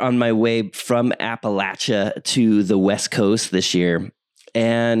through there on my way from Appalachia to the West Coast this year,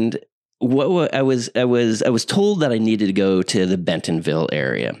 and what I was told that I needed to go to the Bentonville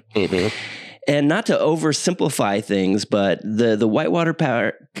area. Mm-hmm. And not to oversimplify things, but the whitewater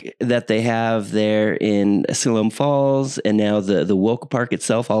park that they have there in Siloam Falls and now the Woka Park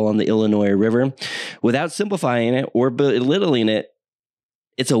itself, all on the Illinois River, without simplifying it or belittling it,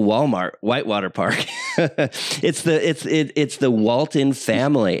 it's a Walmart whitewater park. It's the Walton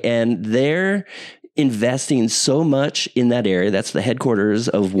family, and they're investing so much in that area. That's the headquarters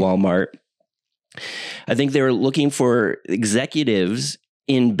of Walmart. I think they were looking for executives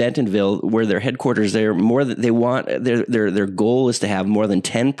in Bentonville, where their headquarters, their goal is to have more than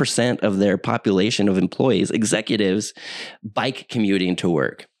 10% of their population of employees, executives, bike commuting to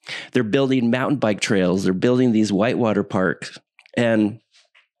work. They're building mountain bike trails. They're building these whitewater parks. And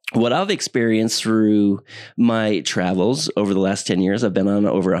what I've experienced through my travels over the last 10 years, I've been on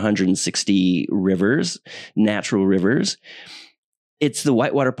over 160 rivers, natural rivers. It's the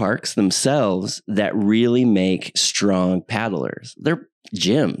whitewater parks themselves that really make strong paddlers. They're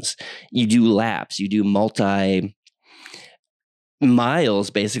gyms. You do laps, you do multi miles,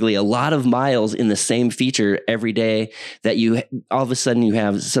 basically a lot of miles in the same feature every day, that you all of a sudden you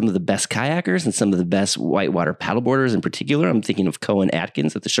have some of the best kayakers and some of the best whitewater paddleboarders in particular. I'm thinking of Cohen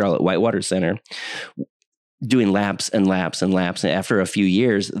Atkins at the Charlotte Whitewater Center, doing laps and laps and laps. And after a few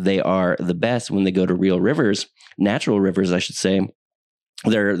years, they are the best. When they go to real rivers, natural rivers, I should say,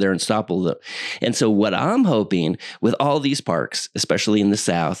 they're unstoppable. And so what I'm hoping with all these parks, especially in the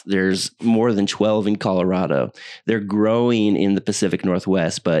South, there's more than 12 in Colorado. They're growing in the Pacific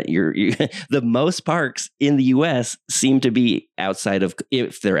Northwest, but the most parks in the U.S. seem to be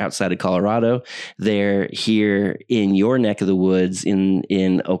if they're outside of Colorado, they're here in your neck of the woods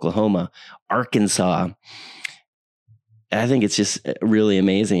in Oklahoma, Arkansas. I think it's just really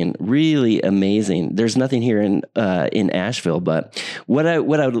amazing, really amazing. There's nothing here in Asheville, but what I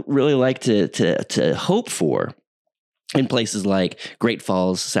would really like to hope for in places like Great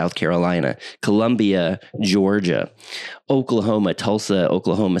Falls, South Carolina, Columbia, Georgia, Oklahoma, Tulsa,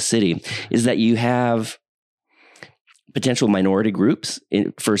 Oklahoma City, is that you have potential minority groups,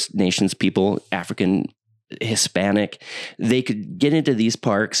 First Nations people, African, Hispanic. They could get into these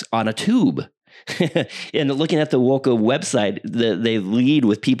parks on a tube. And looking at the Woka website, they lead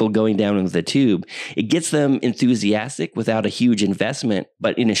with people going down with the tube. It gets them enthusiastic without a huge investment,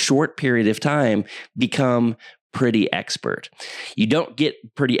 but in a short period of time, become pretty expert. You don't get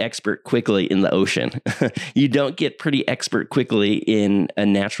pretty expert quickly in the ocean. You don't get pretty expert quickly in a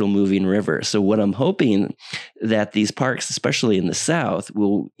natural moving river. So what I'm hoping that these parks, especially in the South,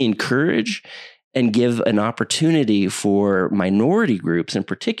 will encourage and give an opportunity for minority groups in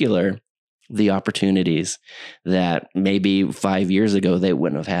particular, the opportunities that maybe 5 years ago they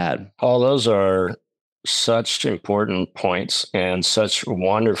wouldn't have had. All those are such important points and such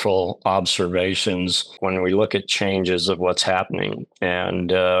wonderful observations when we look at changes of what's happening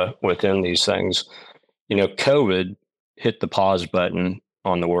and within these things. COVID hit the pause button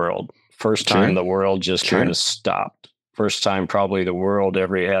on the world. First time the world just kind of stopped. First time probably the world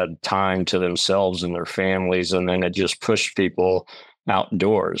ever had time to themselves and their families, and then it just pushed people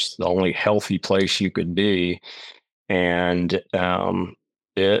outdoors, the only healthy place you could be. And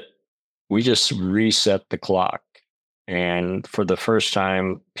we just reset the clock. And for the first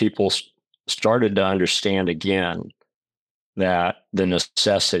time, people started to understand again that the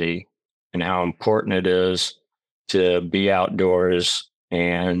necessity and how important it is to be outdoors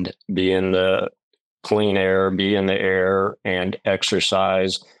and be in the clean air, be in the air and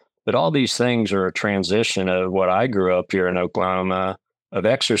exercise. But all these things are a transition of what I grew up here in Oklahoma of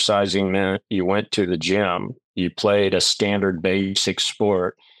exercising meant you went to the gym, you played a standard basic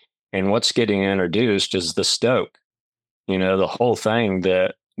sport. And what's getting introduced is the stoke, the whole thing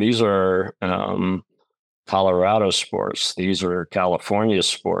that these are Colorado sports. These are California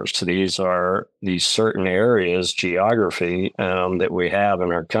sports. These are these certain areas, geography that we have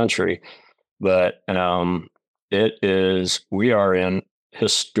in our country but we are in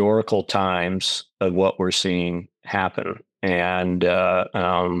historical times of what we're seeing happen. And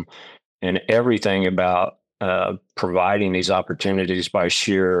everything about providing these opportunities by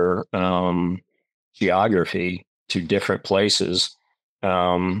sheer geography to different places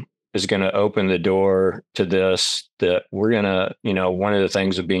is going to open the door to this. That we're going to, one of the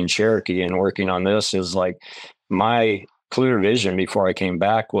things of being Cherokee and working on this is like my clear vision before I came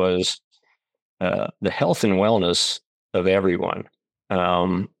back was the health and wellness of everyone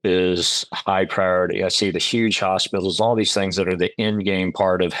is high priority. I see the huge hospitals, all these things that are the end game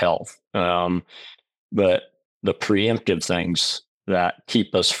part of health. But the preemptive things that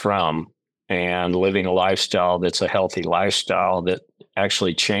keep us from and living a lifestyle that's a healthy lifestyle that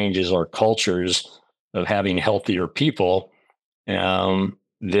actually changes our cultures of having healthier people.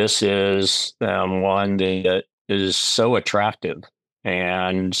 This is one that is so attractive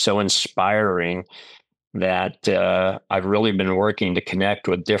and so inspiring that I've really been working to connect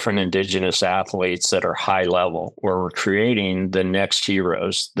with different Indigenous athletes that are high level, where we're creating the next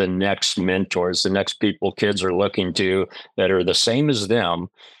heroes, the next mentors, the next people kids are looking to that are the same as them.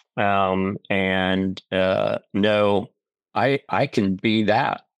 And know I can be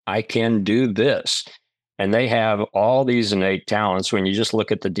that. I can do this. And they have all these innate talents. When you just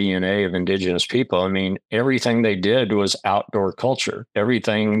look at the DNA of Indigenous people, I mean, everything they did was outdoor culture.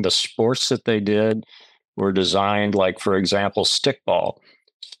 Everything, the sports that they did, were designed, like, for example, stickball.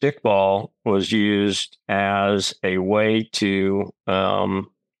 Stickball was used as a way to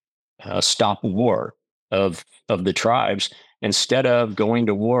stop war of the tribes. Instead of going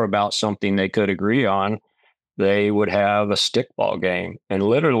to war about something they could agree on, they would have a stickball game, and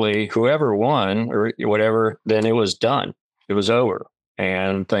literally whoever won or whatever, then it was done. It was over,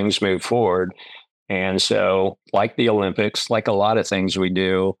 and things moved forward. And so, like the Olympics, like a lot of things we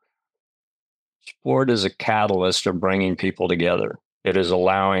do, sport is a catalyst of bringing people together. It is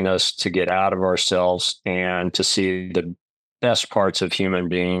allowing us to get out of ourselves and to see the best parts of human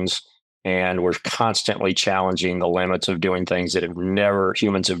beings. And we're constantly challenging the limits of doing things that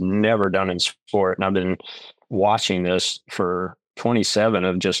humans have never done in sport. And I've been watching this for 27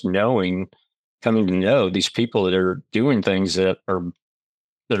 of just coming to know these people that are doing things have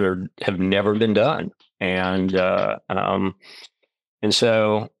never been done. And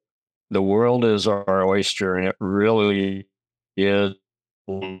so the world is our oyster, and it really is.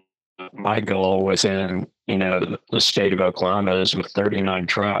 My goal within the state of Oklahoma is with 39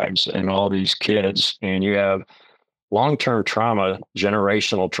 tribes and all these kids, and you have long-term trauma,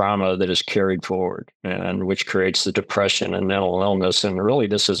 generational trauma that is carried forward, and which creates the depression and mental illness. And really,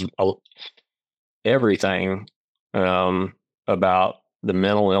 this is everything about the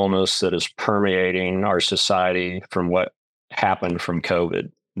mental illness that is permeating our society from what happened from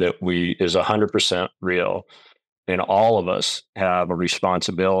COVID that is 100% real. And all of us have a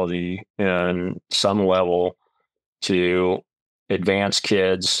responsibility in some level to advance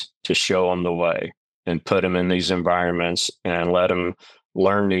kids, to show them the way and put them in these environments and let them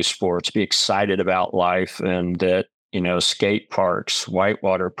learn new sports, be excited about life. And that, skate parks,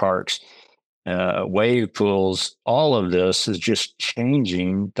 whitewater parks, wave pools, all of this is just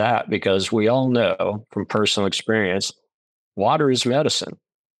changing that, because we all know from personal experience, water is medicine.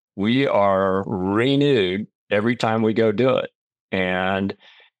 We are renewed every time we go do it, and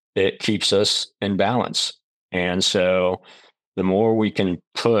it keeps us in balance. And so the more we can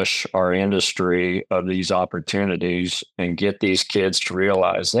push our industry of these opportunities and get these kids to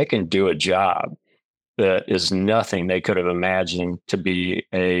realize they can do a job that is nothing they could have imagined to be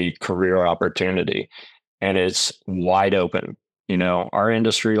a career opportunity, and it's wide open. Our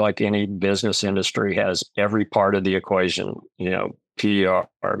industry, like any business industry, has every part of the equation,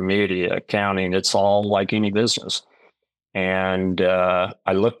 PR, media, accounting, it's all like any business. And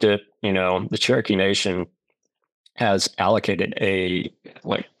I looked at, the Cherokee Nation has allocated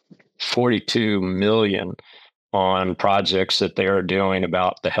like 42 million on projects that they are doing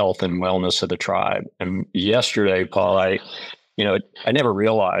about the health and wellness of the tribe. And yesterday, Paul, I never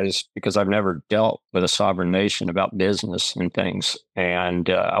realized, because I've never dealt with a sovereign nation about business and things. And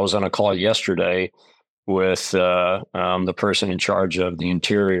I was on a call yesterday with the person in charge of the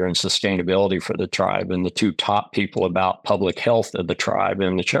interior and sustainability for the tribe, and the two top people about public health of the tribe.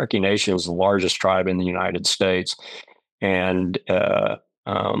 And the Cherokee Nation is the largest tribe in the United States. And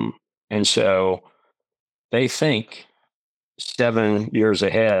so they think 7 years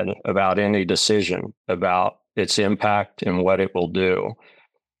ahead about any decision about its impact and what it will do.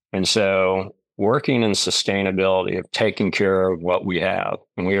 And so working in sustainability of taking care of what we have,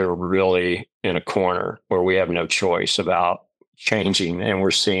 and we are really in a corner where we have no choice about changing, and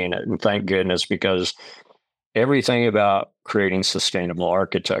we're seeing it. And thank goodness, because everything about creating sustainable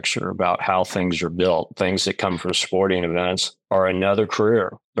architecture, about how things are built, things that come from sporting events are another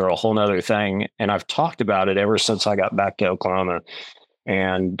career. They're a whole nother thing. And I've talked about it ever since I got back to Oklahoma.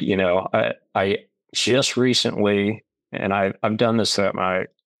 And, I just recently, and I've done this throughout my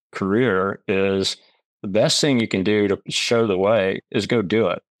career, is the best thing you can do to show the way is go do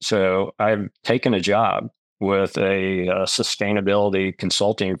it. So I've taken a job with a sustainability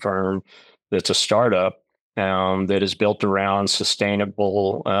consulting firm that's a startup that is built around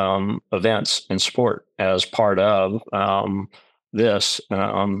sustainable events in sport as part of this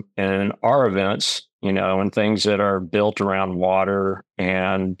and our events, and things that are built around water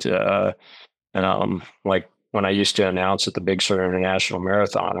and like when I used to announce at the Big Sur International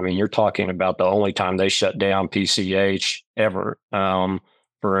Marathon, I mean, you're talking about the only time they shut down PCH ever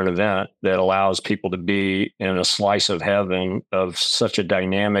for an event that allows people to be in a slice of heaven of such a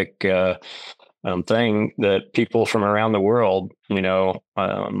dynamic thing that people from around the world,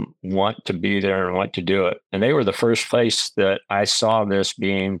 want to be there and want to do it. And they were the first place that I saw this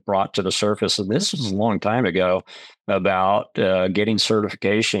being brought to the surface. And this was a long time ago about getting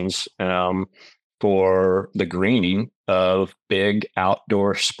certifications for the greening of big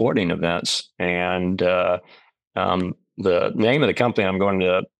outdoor sporting events. And the name of the company I'm going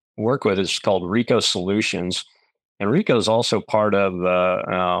to work with is called Rico Solutions. And Rico is also part of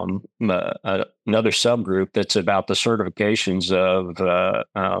another subgroup that's about the certifications of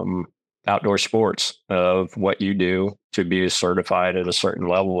outdoor sports, of what you do to be certified at a certain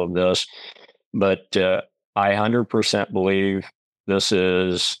level of this. But I 100% believe this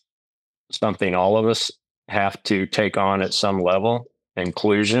is something all of us have to take on at some level.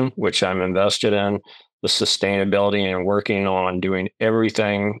 Inclusion, which I'm invested in, the sustainability, and working on doing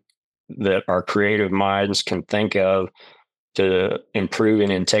everything that our creative minds can think of to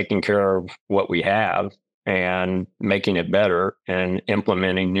improving and taking care of what we have and making it better and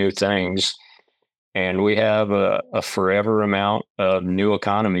implementing new things. And we have a forever amount of new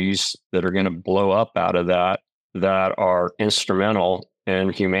economies that are going to blow up out of that are instrumental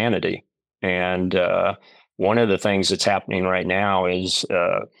in humanity. And one of the things that's happening right now is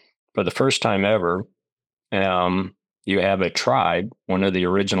for the first time ever, you have a tribe, one of the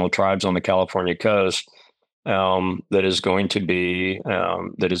original tribes on the California coast, that is going to be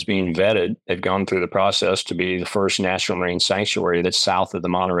that is being vetted. They've gone through the process to be the first national marine sanctuary that's south of the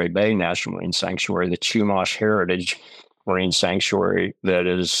Monterey Bay National Marine Sanctuary, the Chumash Heritage Marine Sanctuary that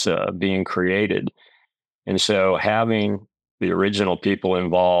is being created. And so having the original people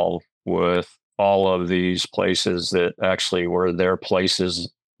involved with all of these places that actually were their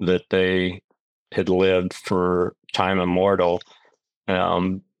places that they had lived for time immortal,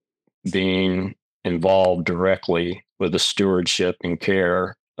 being involved directly with the stewardship and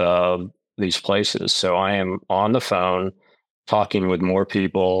care of these places. So I am on the phone talking with more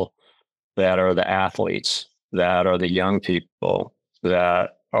people that are the athletes, that are the young people,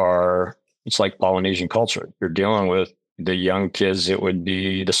 that are, it's like Polynesian culture. You're dealing with the young kids that would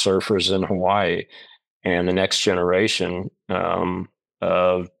be the surfers in Hawaii, and the next generation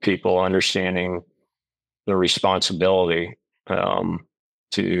of people understanding the responsibility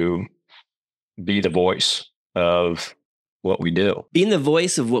to be the voice of what we do. Being the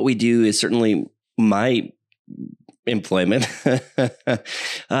voice of what we do is certainly my employment.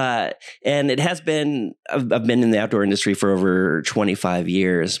 And it has been, I've been in the outdoor industry for over 25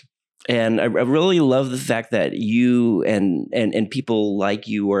 years. And I really love the fact that you and people like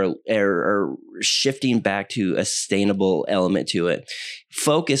you are shifting back to a sustainable element to it,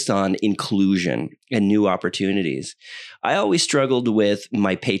 focused on inclusion and new opportunities. I always struggled with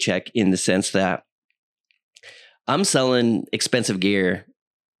my paycheck in the sense that I'm selling expensive gear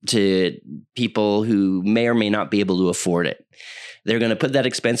to people who may or may not be able to afford it. They're going to put that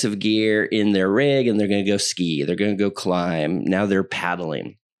expensive gear in their rig and they're going to go ski. They're going to go climb. Now they're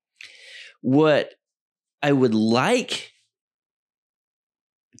paddling. What I would like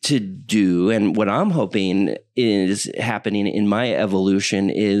to do, and what I'm hoping is happening in my evolution,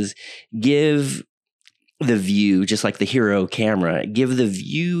 is give the view, just like the hero camera, give the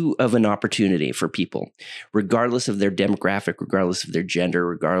view of an opportunity for people, regardless of their demographic, regardless of their gender,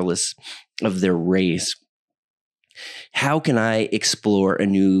 regardless of their race. How can I explore a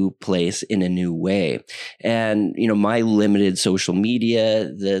new place in a new way? And, my limited social media,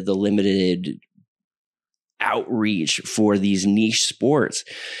 the limited outreach for these niche sports,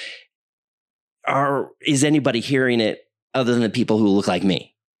 is anybody hearing it other than the people who look like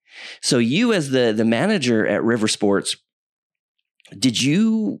me? So you, as the manager at River Sports, did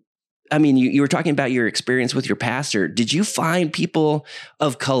you I mean, you were talking about your experience with your pastor. Did you find people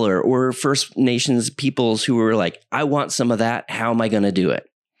of color or First Nations peoples who were like, I want some of that. How am I going to do it?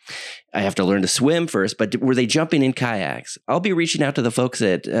 I have to learn to swim first, but were they jumping in kayaks? I'll be reaching out to the folks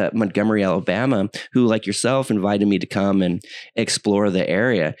at Montgomery, Alabama, who, like yourself, invited me to come and explore the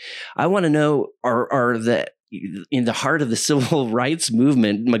area. I want to know, are in the heart of the civil rights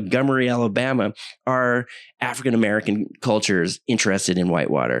movement, Montgomery, Alabama, are African-American cultures interested in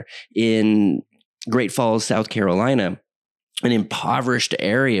whitewater? In Great Falls, South Carolina, an impoverished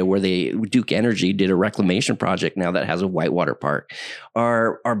area where Duke Energy did a reclamation project now that has a whitewater park.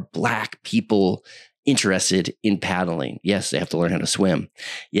 Are Black people interested in paddling? Yes, they have to learn how to swim.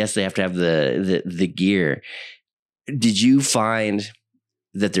 Yes, they have to have the gear. Did you find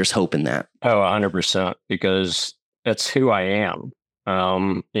that there's hope in that? Oh, 100%, because that's who I am.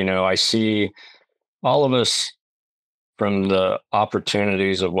 I see all of us from the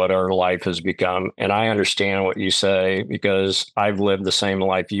opportunities of what our life has become. And I understand what you say because I've lived the same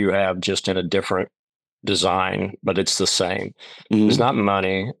life you have, just in a different design, but it's the same. Mm-hmm. It's not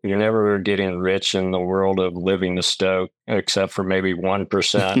money. You're never getting rich in the world of living the Stoke, except for maybe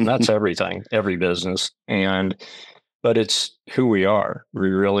 1%. That's everything, every business. But it's who we are. We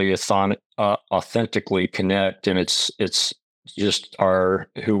really authentically connect, and it's just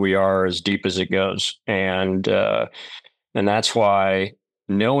who we are, as deep as it goes. And that's why,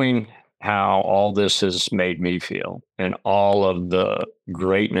 knowing how all this has made me feel, and all of the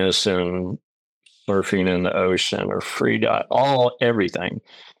greatness and surfing in the ocean or free dive, everything,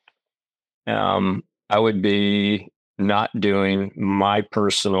 I would be not doing my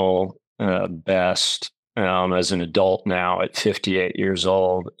personal best as an adult now at 58 years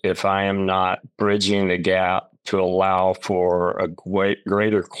old if I am not bridging the gap to allow for a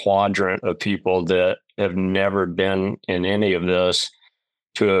greater quadrant of people that have never been in any of this,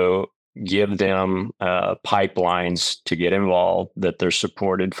 to give them pipelines to get involved, that they're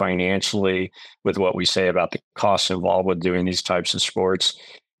supported financially with what we say about the costs involved with doing these types of sports.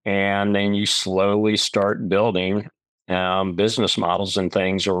 And then you slowly start building business models and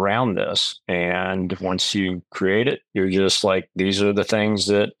things around this. And once you create it, you're just like, these are the things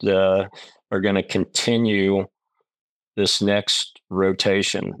that are going to continue this next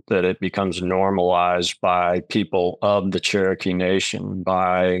rotation, that it becomes normalized by people of the Cherokee Nation,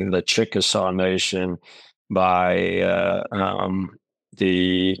 by the Chickasaw Nation, by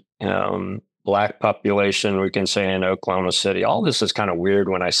the Black population, we can say, in Oklahoma City. All this is kind of weird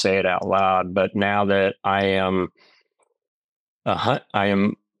when I say it out loud, but now that I am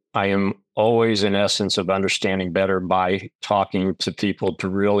always, in essence, of understanding better by talking to people to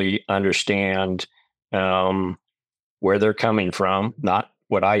really understand where they're coming from, not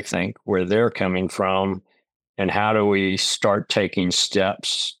what I think, where they're coming from, and how do we start taking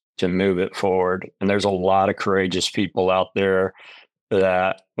steps to move it forward. And there's a lot of courageous people out there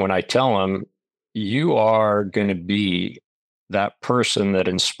that, when I tell them, you are going to be that person that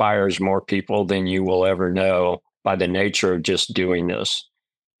inspires more people than you will ever know, by the nature of just doing this.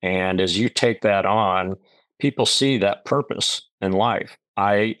 And as you take that on, people see that purpose in life.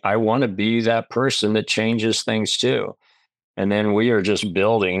 I want to be that person that changes things too. And then we are just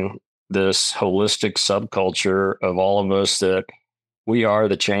building this holistic subculture of all of us, that we are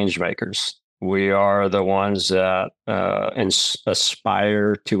the change makers. We are the ones that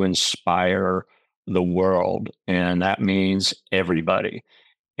aspire to inspire the world. And that means everybody.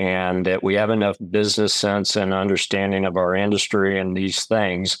 And that we have enough business sense and understanding of our industry and these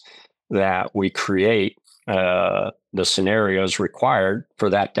things, that we create the scenarios required for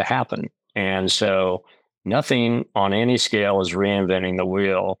that to happen. And so nothing on any scale is reinventing the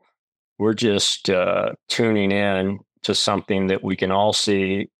wheel. We're just tuning in to something that we can all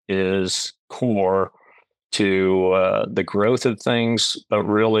see is core to the growth of things, but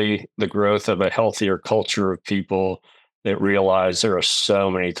really the growth of a healthier culture of people that realize there are so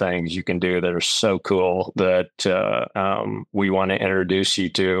many things you can do that are so cool, that we want to introduce you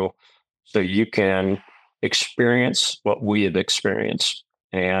to, so you can experience what we have experienced.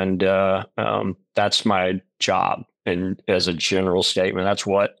 And that's my job. And as a general statement, that's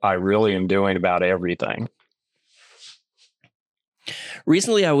what I really am doing about everything.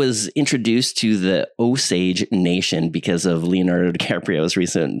 Recently, I was introduced to the Osage Nation because of Leonardo DiCaprio's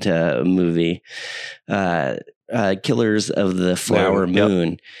recent movie, Killers of the Flower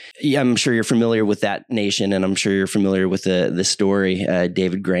Moon. Yep. Yeah, I'm sure you're familiar with that nation, and I'm sure you're familiar with the story,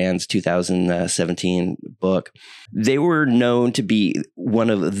 David Grand's 2017 book. They were known to be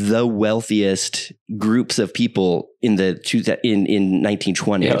one of the wealthiest groups of people in the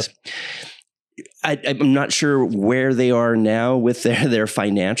 1920s. Yep. I'm not sure where they are now with their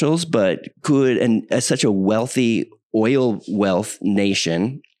financials, but as such a wealthy oil wealth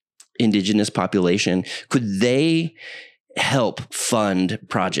nation, indigenous population, could they help fund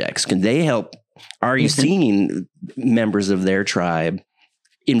projects? Can they help? Are you seeing members of their tribe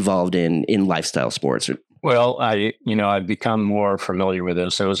involved in lifestyle sports? Well, I've become more familiar with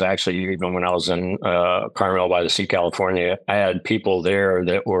this. It was actually even when I was in Carmel by the Sea, California, I had people there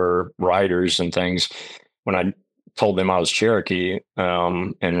that were writers and things. When I told them I was Cherokee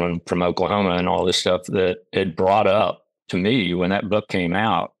and from Oklahoma and all this stuff, that it brought up to me when that book came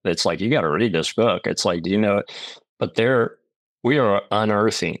out. It's like, you got to read this book. It's like, do you know it? But we are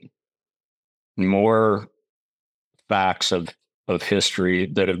unearthing more facts of history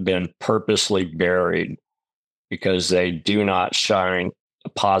that have been purposely buried because they do not shine a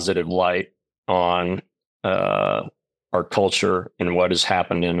positive light on our culture and what has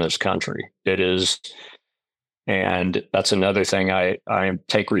happened in this country. It is, and that's another thing. I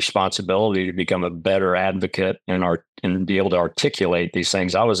take responsibility to become a better advocate and be able to articulate these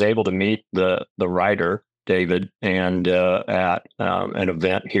things. I was able to meet the writer David and at an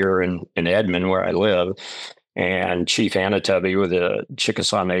event here in Edmond where I live, and Chief Anatubby with the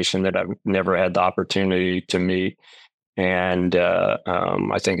Chickasaw Nation that I've never had the opportunity to meet. And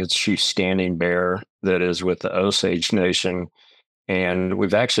I think it's Chief Standing Bear that is with the Osage Nation. And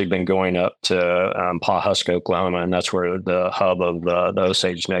we've actually been going up to Pawhuska, Oklahoma, and that's where the hub of the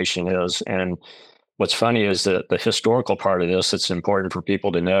Osage Nation is. And what's funny is that the historical part of this that's important for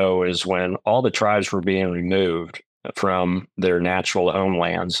people to know is when all the tribes were being removed from their natural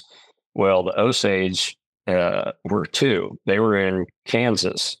homelands, well, the Osage were too. They were in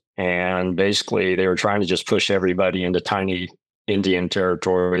Kansas, and basically they were trying to just push everybody into tiny Indian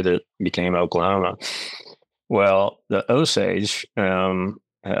territory that became Oklahoma. Well, the Osage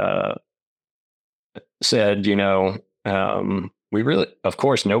said, we really, of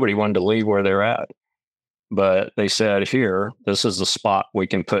course, nobody wanted to leave where they're at, but they said, here, this is the spot we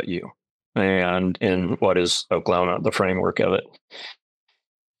can put you, and in what is Oklahoma, the framework of it.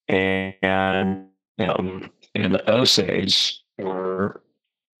 And the Osage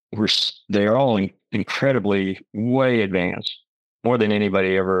they're all incredibly way advanced, more than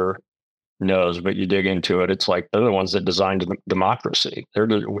anybody ever knows. But you dig into it, it's like they're the ones that designed democracy.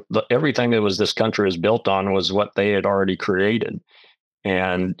 Everything that was this country is built on was what they had already created,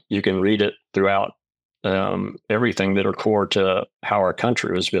 and you can read it throughout everything that are core to how our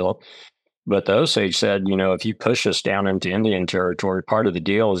country was built. But the Osage said, if you push us down into Indian territory, part of the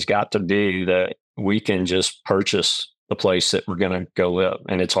deal has got to be that we can just purchase the place that we're going to go live,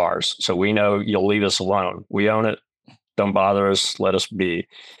 and it's ours. So we know you'll leave us alone. We own it. Don't bother us. Let us be.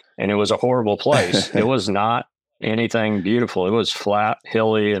 And it was a horrible place. It was not anything beautiful. It was flat,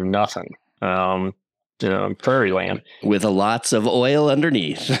 hilly, and nothing. Prairie land. With lots of oil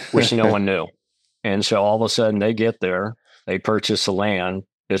underneath. Which no one knew. And so all of a sudden they get there, they purchase the land,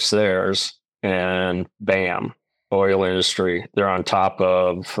 it's theirs, and bam, oil industry. They're on top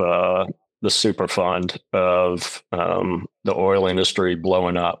of the super fund of the oil industry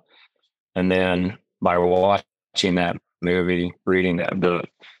blowing up. And then by watching that movie, reading that book,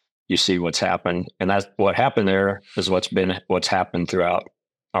 you see what's happened. And that's what happened there is what's happened throughout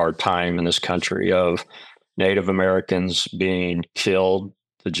our time in this country of Native Americans being killed,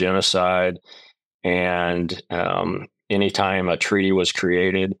 the genocide, and anytime a treaty was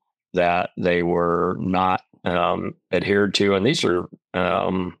created that they were not adhered to. And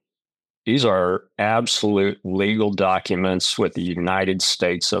these are absolute legal documents with the United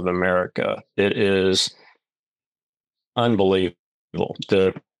States of America. It is unbelievable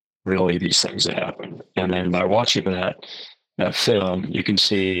that really these things happen. And then by watching that film, you can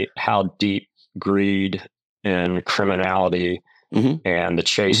see how deep greed and criminality and the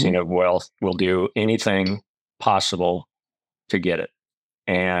chasing of wealth will do anything possible to get it.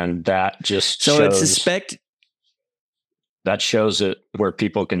 And that just shows it where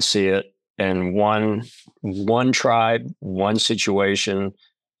people can see it in one tribe, one situation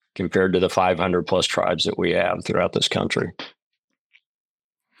compared to the 500 plus tribes that we have throughout this country.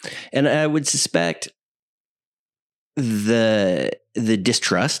 And I would suspect the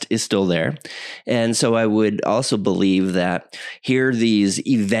distrust is still there. And so I would also believe that here these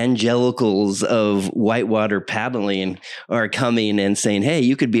evangelicals of whitewater paddling are coming and saying, hey,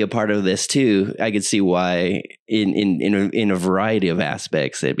 you could be a part of this too. I could see why in a variety of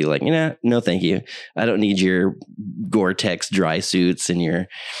aspects, they'd be like, no, thank you. I don't need your Gore-Tex dry suits and your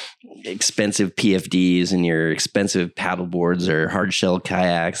expensive PFDs and your expensive paddle boards or hard shell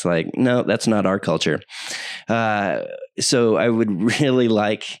kayaks. Like, no, that's not our culture. So I would really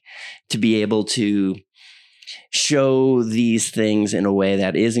like to be able to show these things in a way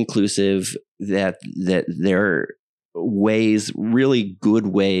that is inclusive, that there are ways, really good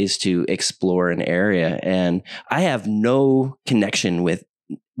ways to explore an area. And I have no connection with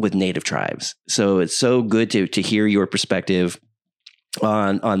native tribes, so it's so good to hear your perspective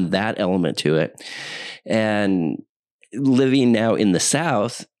on that element to it. And living now in the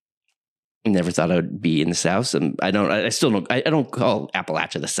South, I never thought I would be in the South. And I don't call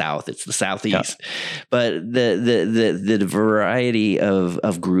Appalachia the South. It's the Southeast. Yeah. But the variety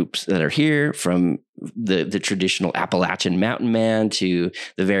of groups that are here, from the traditional Appalachian mountain man to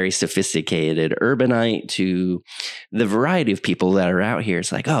the very sophisticated urbanite, to the variety of people that are out here.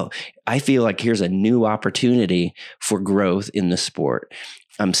 It's like, oh, I feel like here's a new opportunity for growth in the sport.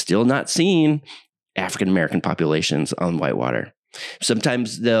 I'm still not seeing African-American populations on whitewater.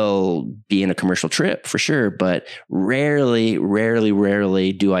 Sometimes they'll be in a commercial trip for sure, but rarely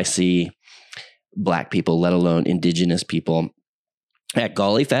do I see Black people, let alone Indigenous people. At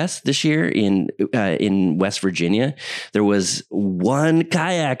Golly Fest this year in West Virginia, there was one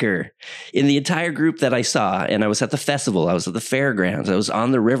kayaker in the entire group that I saw, and I was at the festival, I was at the fairgrounds, I was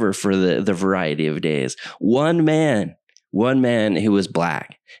on the river for the variety of days. One man who was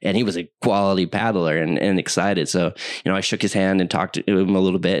Black, and he was a quality paddler and excited. So, I shook his hand and talked to him a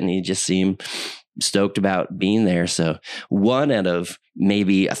little bit, and he just seemed stoked about being there. So one out of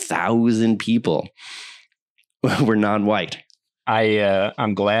maybe 1,000 people were non-white.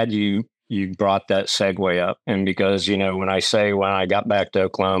 I'm glad you brought that segue up. And because, when I got back to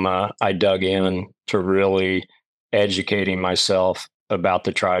Oklahoma, I dug in to really educating myself about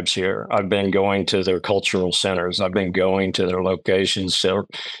the tribes here. I've been going to their cultural centers. I've been going to their locations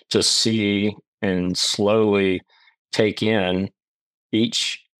to see and slowly take in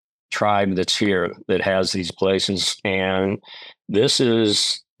each tribe that's here that has these places. And this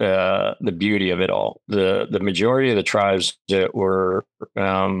is the beauty of it all. The majority of the tribes that were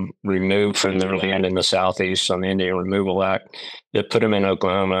removed from their land in the Southeast on the Indian Removal Act that put them in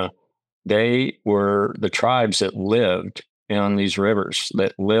Oklahoma, they were the tribes that lived on these rivers,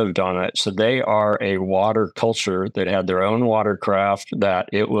 that lived on it. So they are a water culture that had their own watercraft, that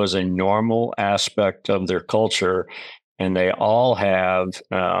it was a normal aspect of their culture. And they all have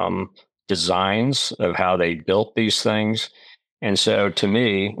designs of how they built these things. And so to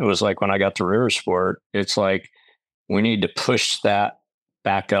me, it was like when I got to river sport, it's like we need to push that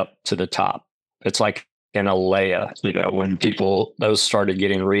back up to the top. It's like in Alea, when those started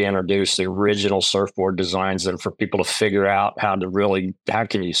getting reintroduced, the original surfboard designs, and for people to figure out how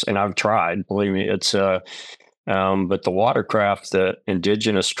can you, and I've tried, believe me, it's, but the watercraft that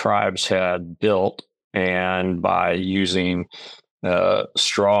indigenous tribes had built, and by using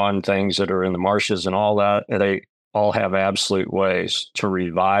straw and things that are in the marshes and all that, they all have absolute ways to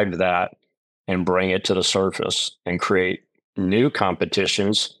revive that and bring it to the surface and create new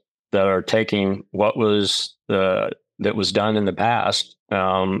competitions that are taking what was that was done in the past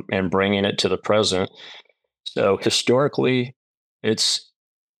and bringing it to the present. So historically, it's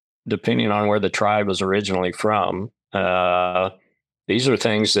depending on where the tribe was originally from. These are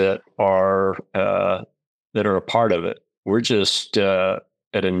things that are a part of it. We're just at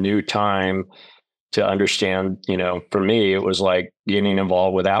a new time to understand. For me, it was like getting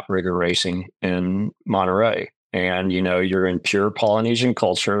involved with outrigger racing in Monterey. And, you're in pure Polynesian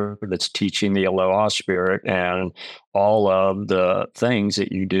culture that's teaching the aloha spirit and all of the things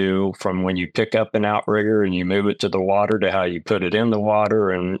that you do, from when you pick up an outrigger and you move it to the water to how you put it in the water,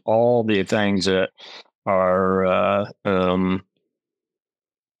 and all the things that are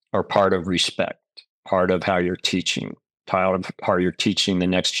part of respect, part of how you're teaching, part of how you're teaching the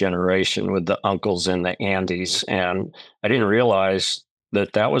next generation with the uncles in the Andes. And I didn't realize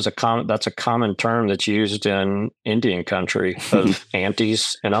that's a common term that's used in Indian country, of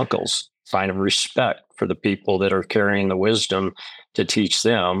aunties and uncles, sign of respect for the people that are carrying the wisdom to teach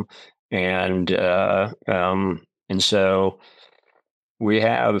them. And so we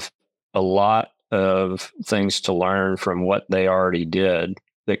have a lot of things to learn from what they already did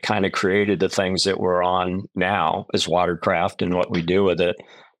that kind of created the things that we're on now as watercraft and what we do with it.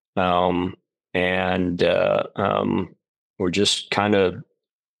 We're just kind of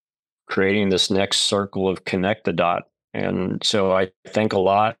creating this next circle of connect the dot. And so I think a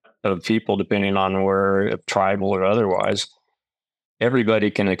lot of people, depending on where, if tribal or otherwise, everybody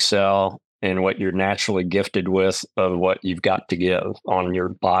can excel in what you're naturally gifted with, of what you've got to give on your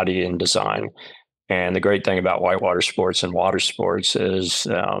body and design. And the great thing about whitewater sports and water sports is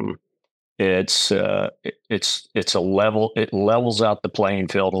it's a level. It levels out the playing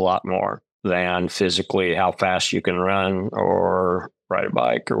field a lot more than physically how fast you can run or ride a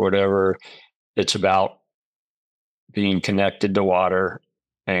bike or whatever. It's about being connected to water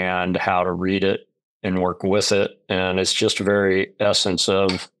and how to read it and work with it. And it's just very essence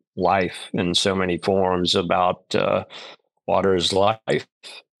of life in so many forms about water is life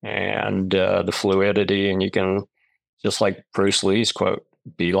and the fluidity. And you can, just like Bruce Lee's quote,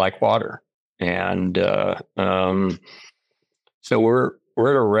 be like water. And so we're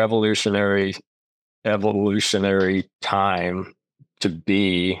at a evolutionary time to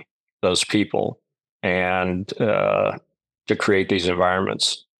be those people and to create these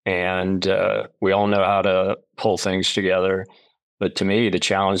environments. And we all know how to pull things together. But to me, the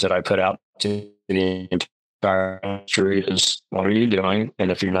challenge that I put out to the entire industry is, what are you doing? And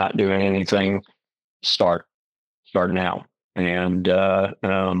if you're not doing anything, start now and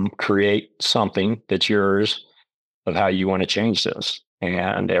create something that's yours of how you want to change this.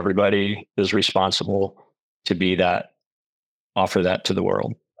 And everybody is responsible to be that, offer that to the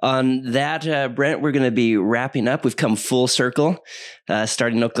world. On that, Brent, we're going to be wrapping up. We've come full circle,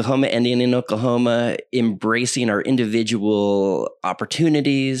 starting in Oklahoma, ending in Oklahoma, embracing our individual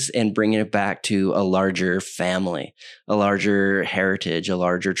opportunities and bringing it back to a larger family, a larger heritage, a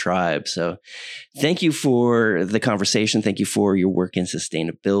larger tribe. So thank you for the conversation. Thank you for your work in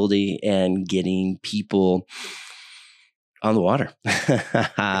sustainability and getting people on the water.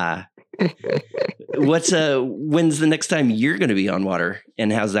 When's the next time you're going to be on water,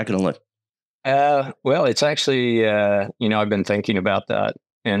 and how's that going to look? Well, it's actually, I've been thinking about that.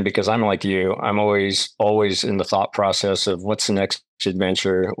 And because I'm like you, I'm always in the thought process of what's the next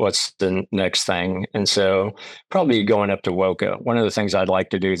adventure, what's the next thing. And so probably going up to Woka. One of the things I'd like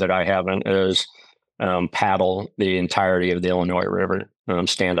to do that I haven't is paddle the entirety of the Illinois River,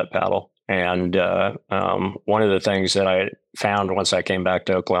 stand-up paddle. And one of the things that I found once I came back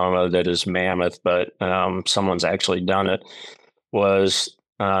to Oklahoma that is mammoth, but someone's actually done it, was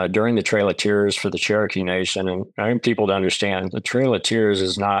during the Trail of Tears for the Cherokee Nation. And I want people to understand the Trail of Tears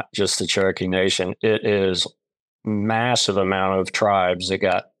is not just the Cherokee Nation. It is massive amount of tribes that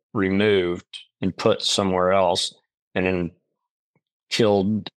got removed and put somewhere else and then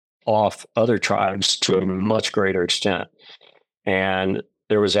killed off other tribes to a much greater extent. And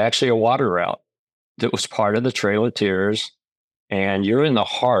there was actually a water route that was part of the Trail of Tears. And you're in the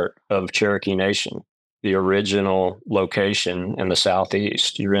heart of Cherokee Nation, the original location in the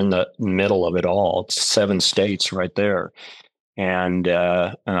Southeast. You're in the middle of it all. It's 7 states right there. And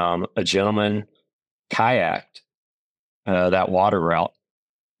a gentleman kayaked that water route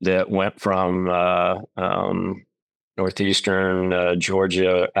that went from northeastern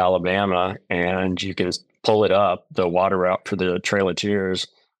Georgia, Alabama, and you can pull it up, the water route for the Trail of Tears,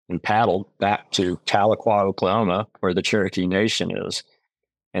 and paddled back to Tahlequah, Oklahoma, where the Cherokee Nation is.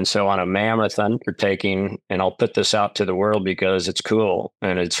 And so on a mammoth undertaking, and I'll put this out to the world because it's cool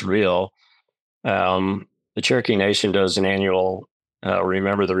and it's real, the Cherokee Nation does an annual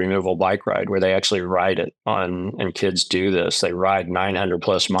Remember the Removal bike ride where they actually ride it on, and kids do this. They ride 900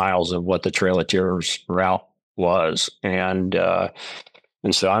 plus miles of what the Trail of Tears route was. And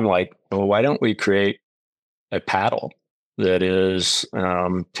so I'm like, well, why don't we create a paddle that is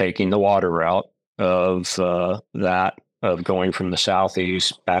taking the water route of of going from the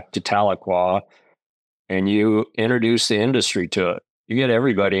Southeast back to Tahlequah, and you introduce the industry to it. You get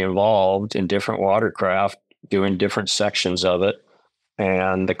everybody involved in different watercraft doing different sections of it,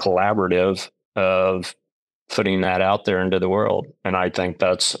 and the collaborative of putting that out there into the world. And I think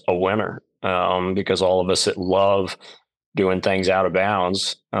that's a winner because all of us that love doing things out of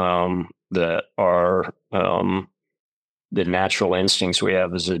bounds that are the natural instincts we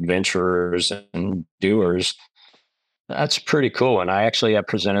have as adventurers and doers, that's pretty cool. And I actually have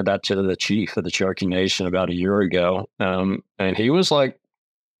presented that to the chief of the Cherokee Nation about a year ago. And he was like,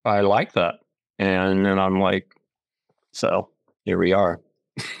 I like that. And then I'm like, so here we are.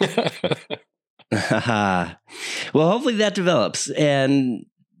 Well, hopefully that develops. And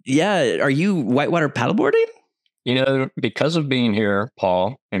yeah, are you whitewater paddleboarding? Because of being here,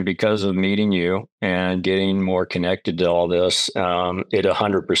 Paul, and because of meeting you and getting more connected to all this, it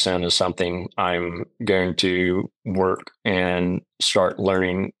 100% is something I'm going to work and start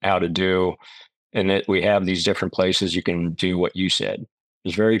learning how to do. And that we have these different places you can do what you said.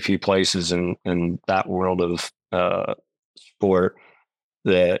 There's very few places in that world of sport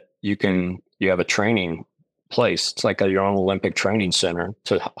that you have a training place. It's like your own Olympic training center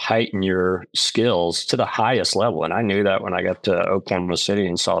to heighten your skills to the highest level. And I knew that when I got to Oklahoma City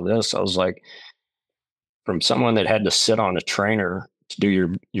and saw this. I was like, from someone that had to sit on a trainer to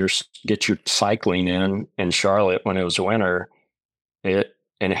do your get your cycling in Charlotte when it was winter, it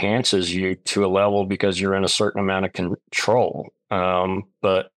enhances you to a level because you're in a certain amount of control.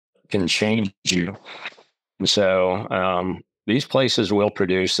 but can change you. So these places will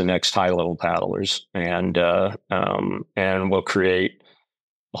produce the next high level paddlers, and will create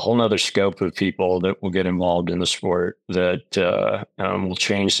a whole nother scope of people that will get involved in the sport that will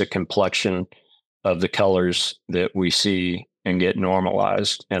change the complexion of the colors that we see and get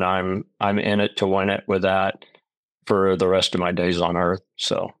normalized. And I'm in it to win it with that for the rest of my days on Earth.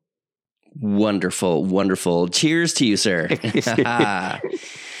 So wonderful, wonderful. Cheers to you, sir.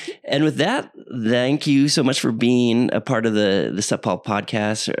 And with that, thank you so much for being a part of the Sepal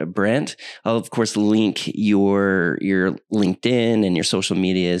podcast, Brent. I'll, of course, link your LinkedIn and your social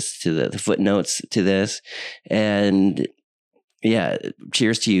medias to the footnotes to this. And yeah,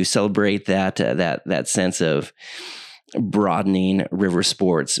 cheers to you. Celebrate that sense of broadening river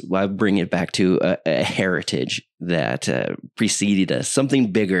sports while bringing it back to a heritage that preceded us.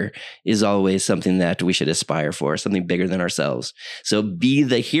 Something bigger is always something that we should aspire for, something bigger than ourselves. So be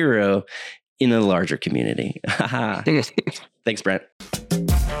the hero in a larger community. Thanks, Brent.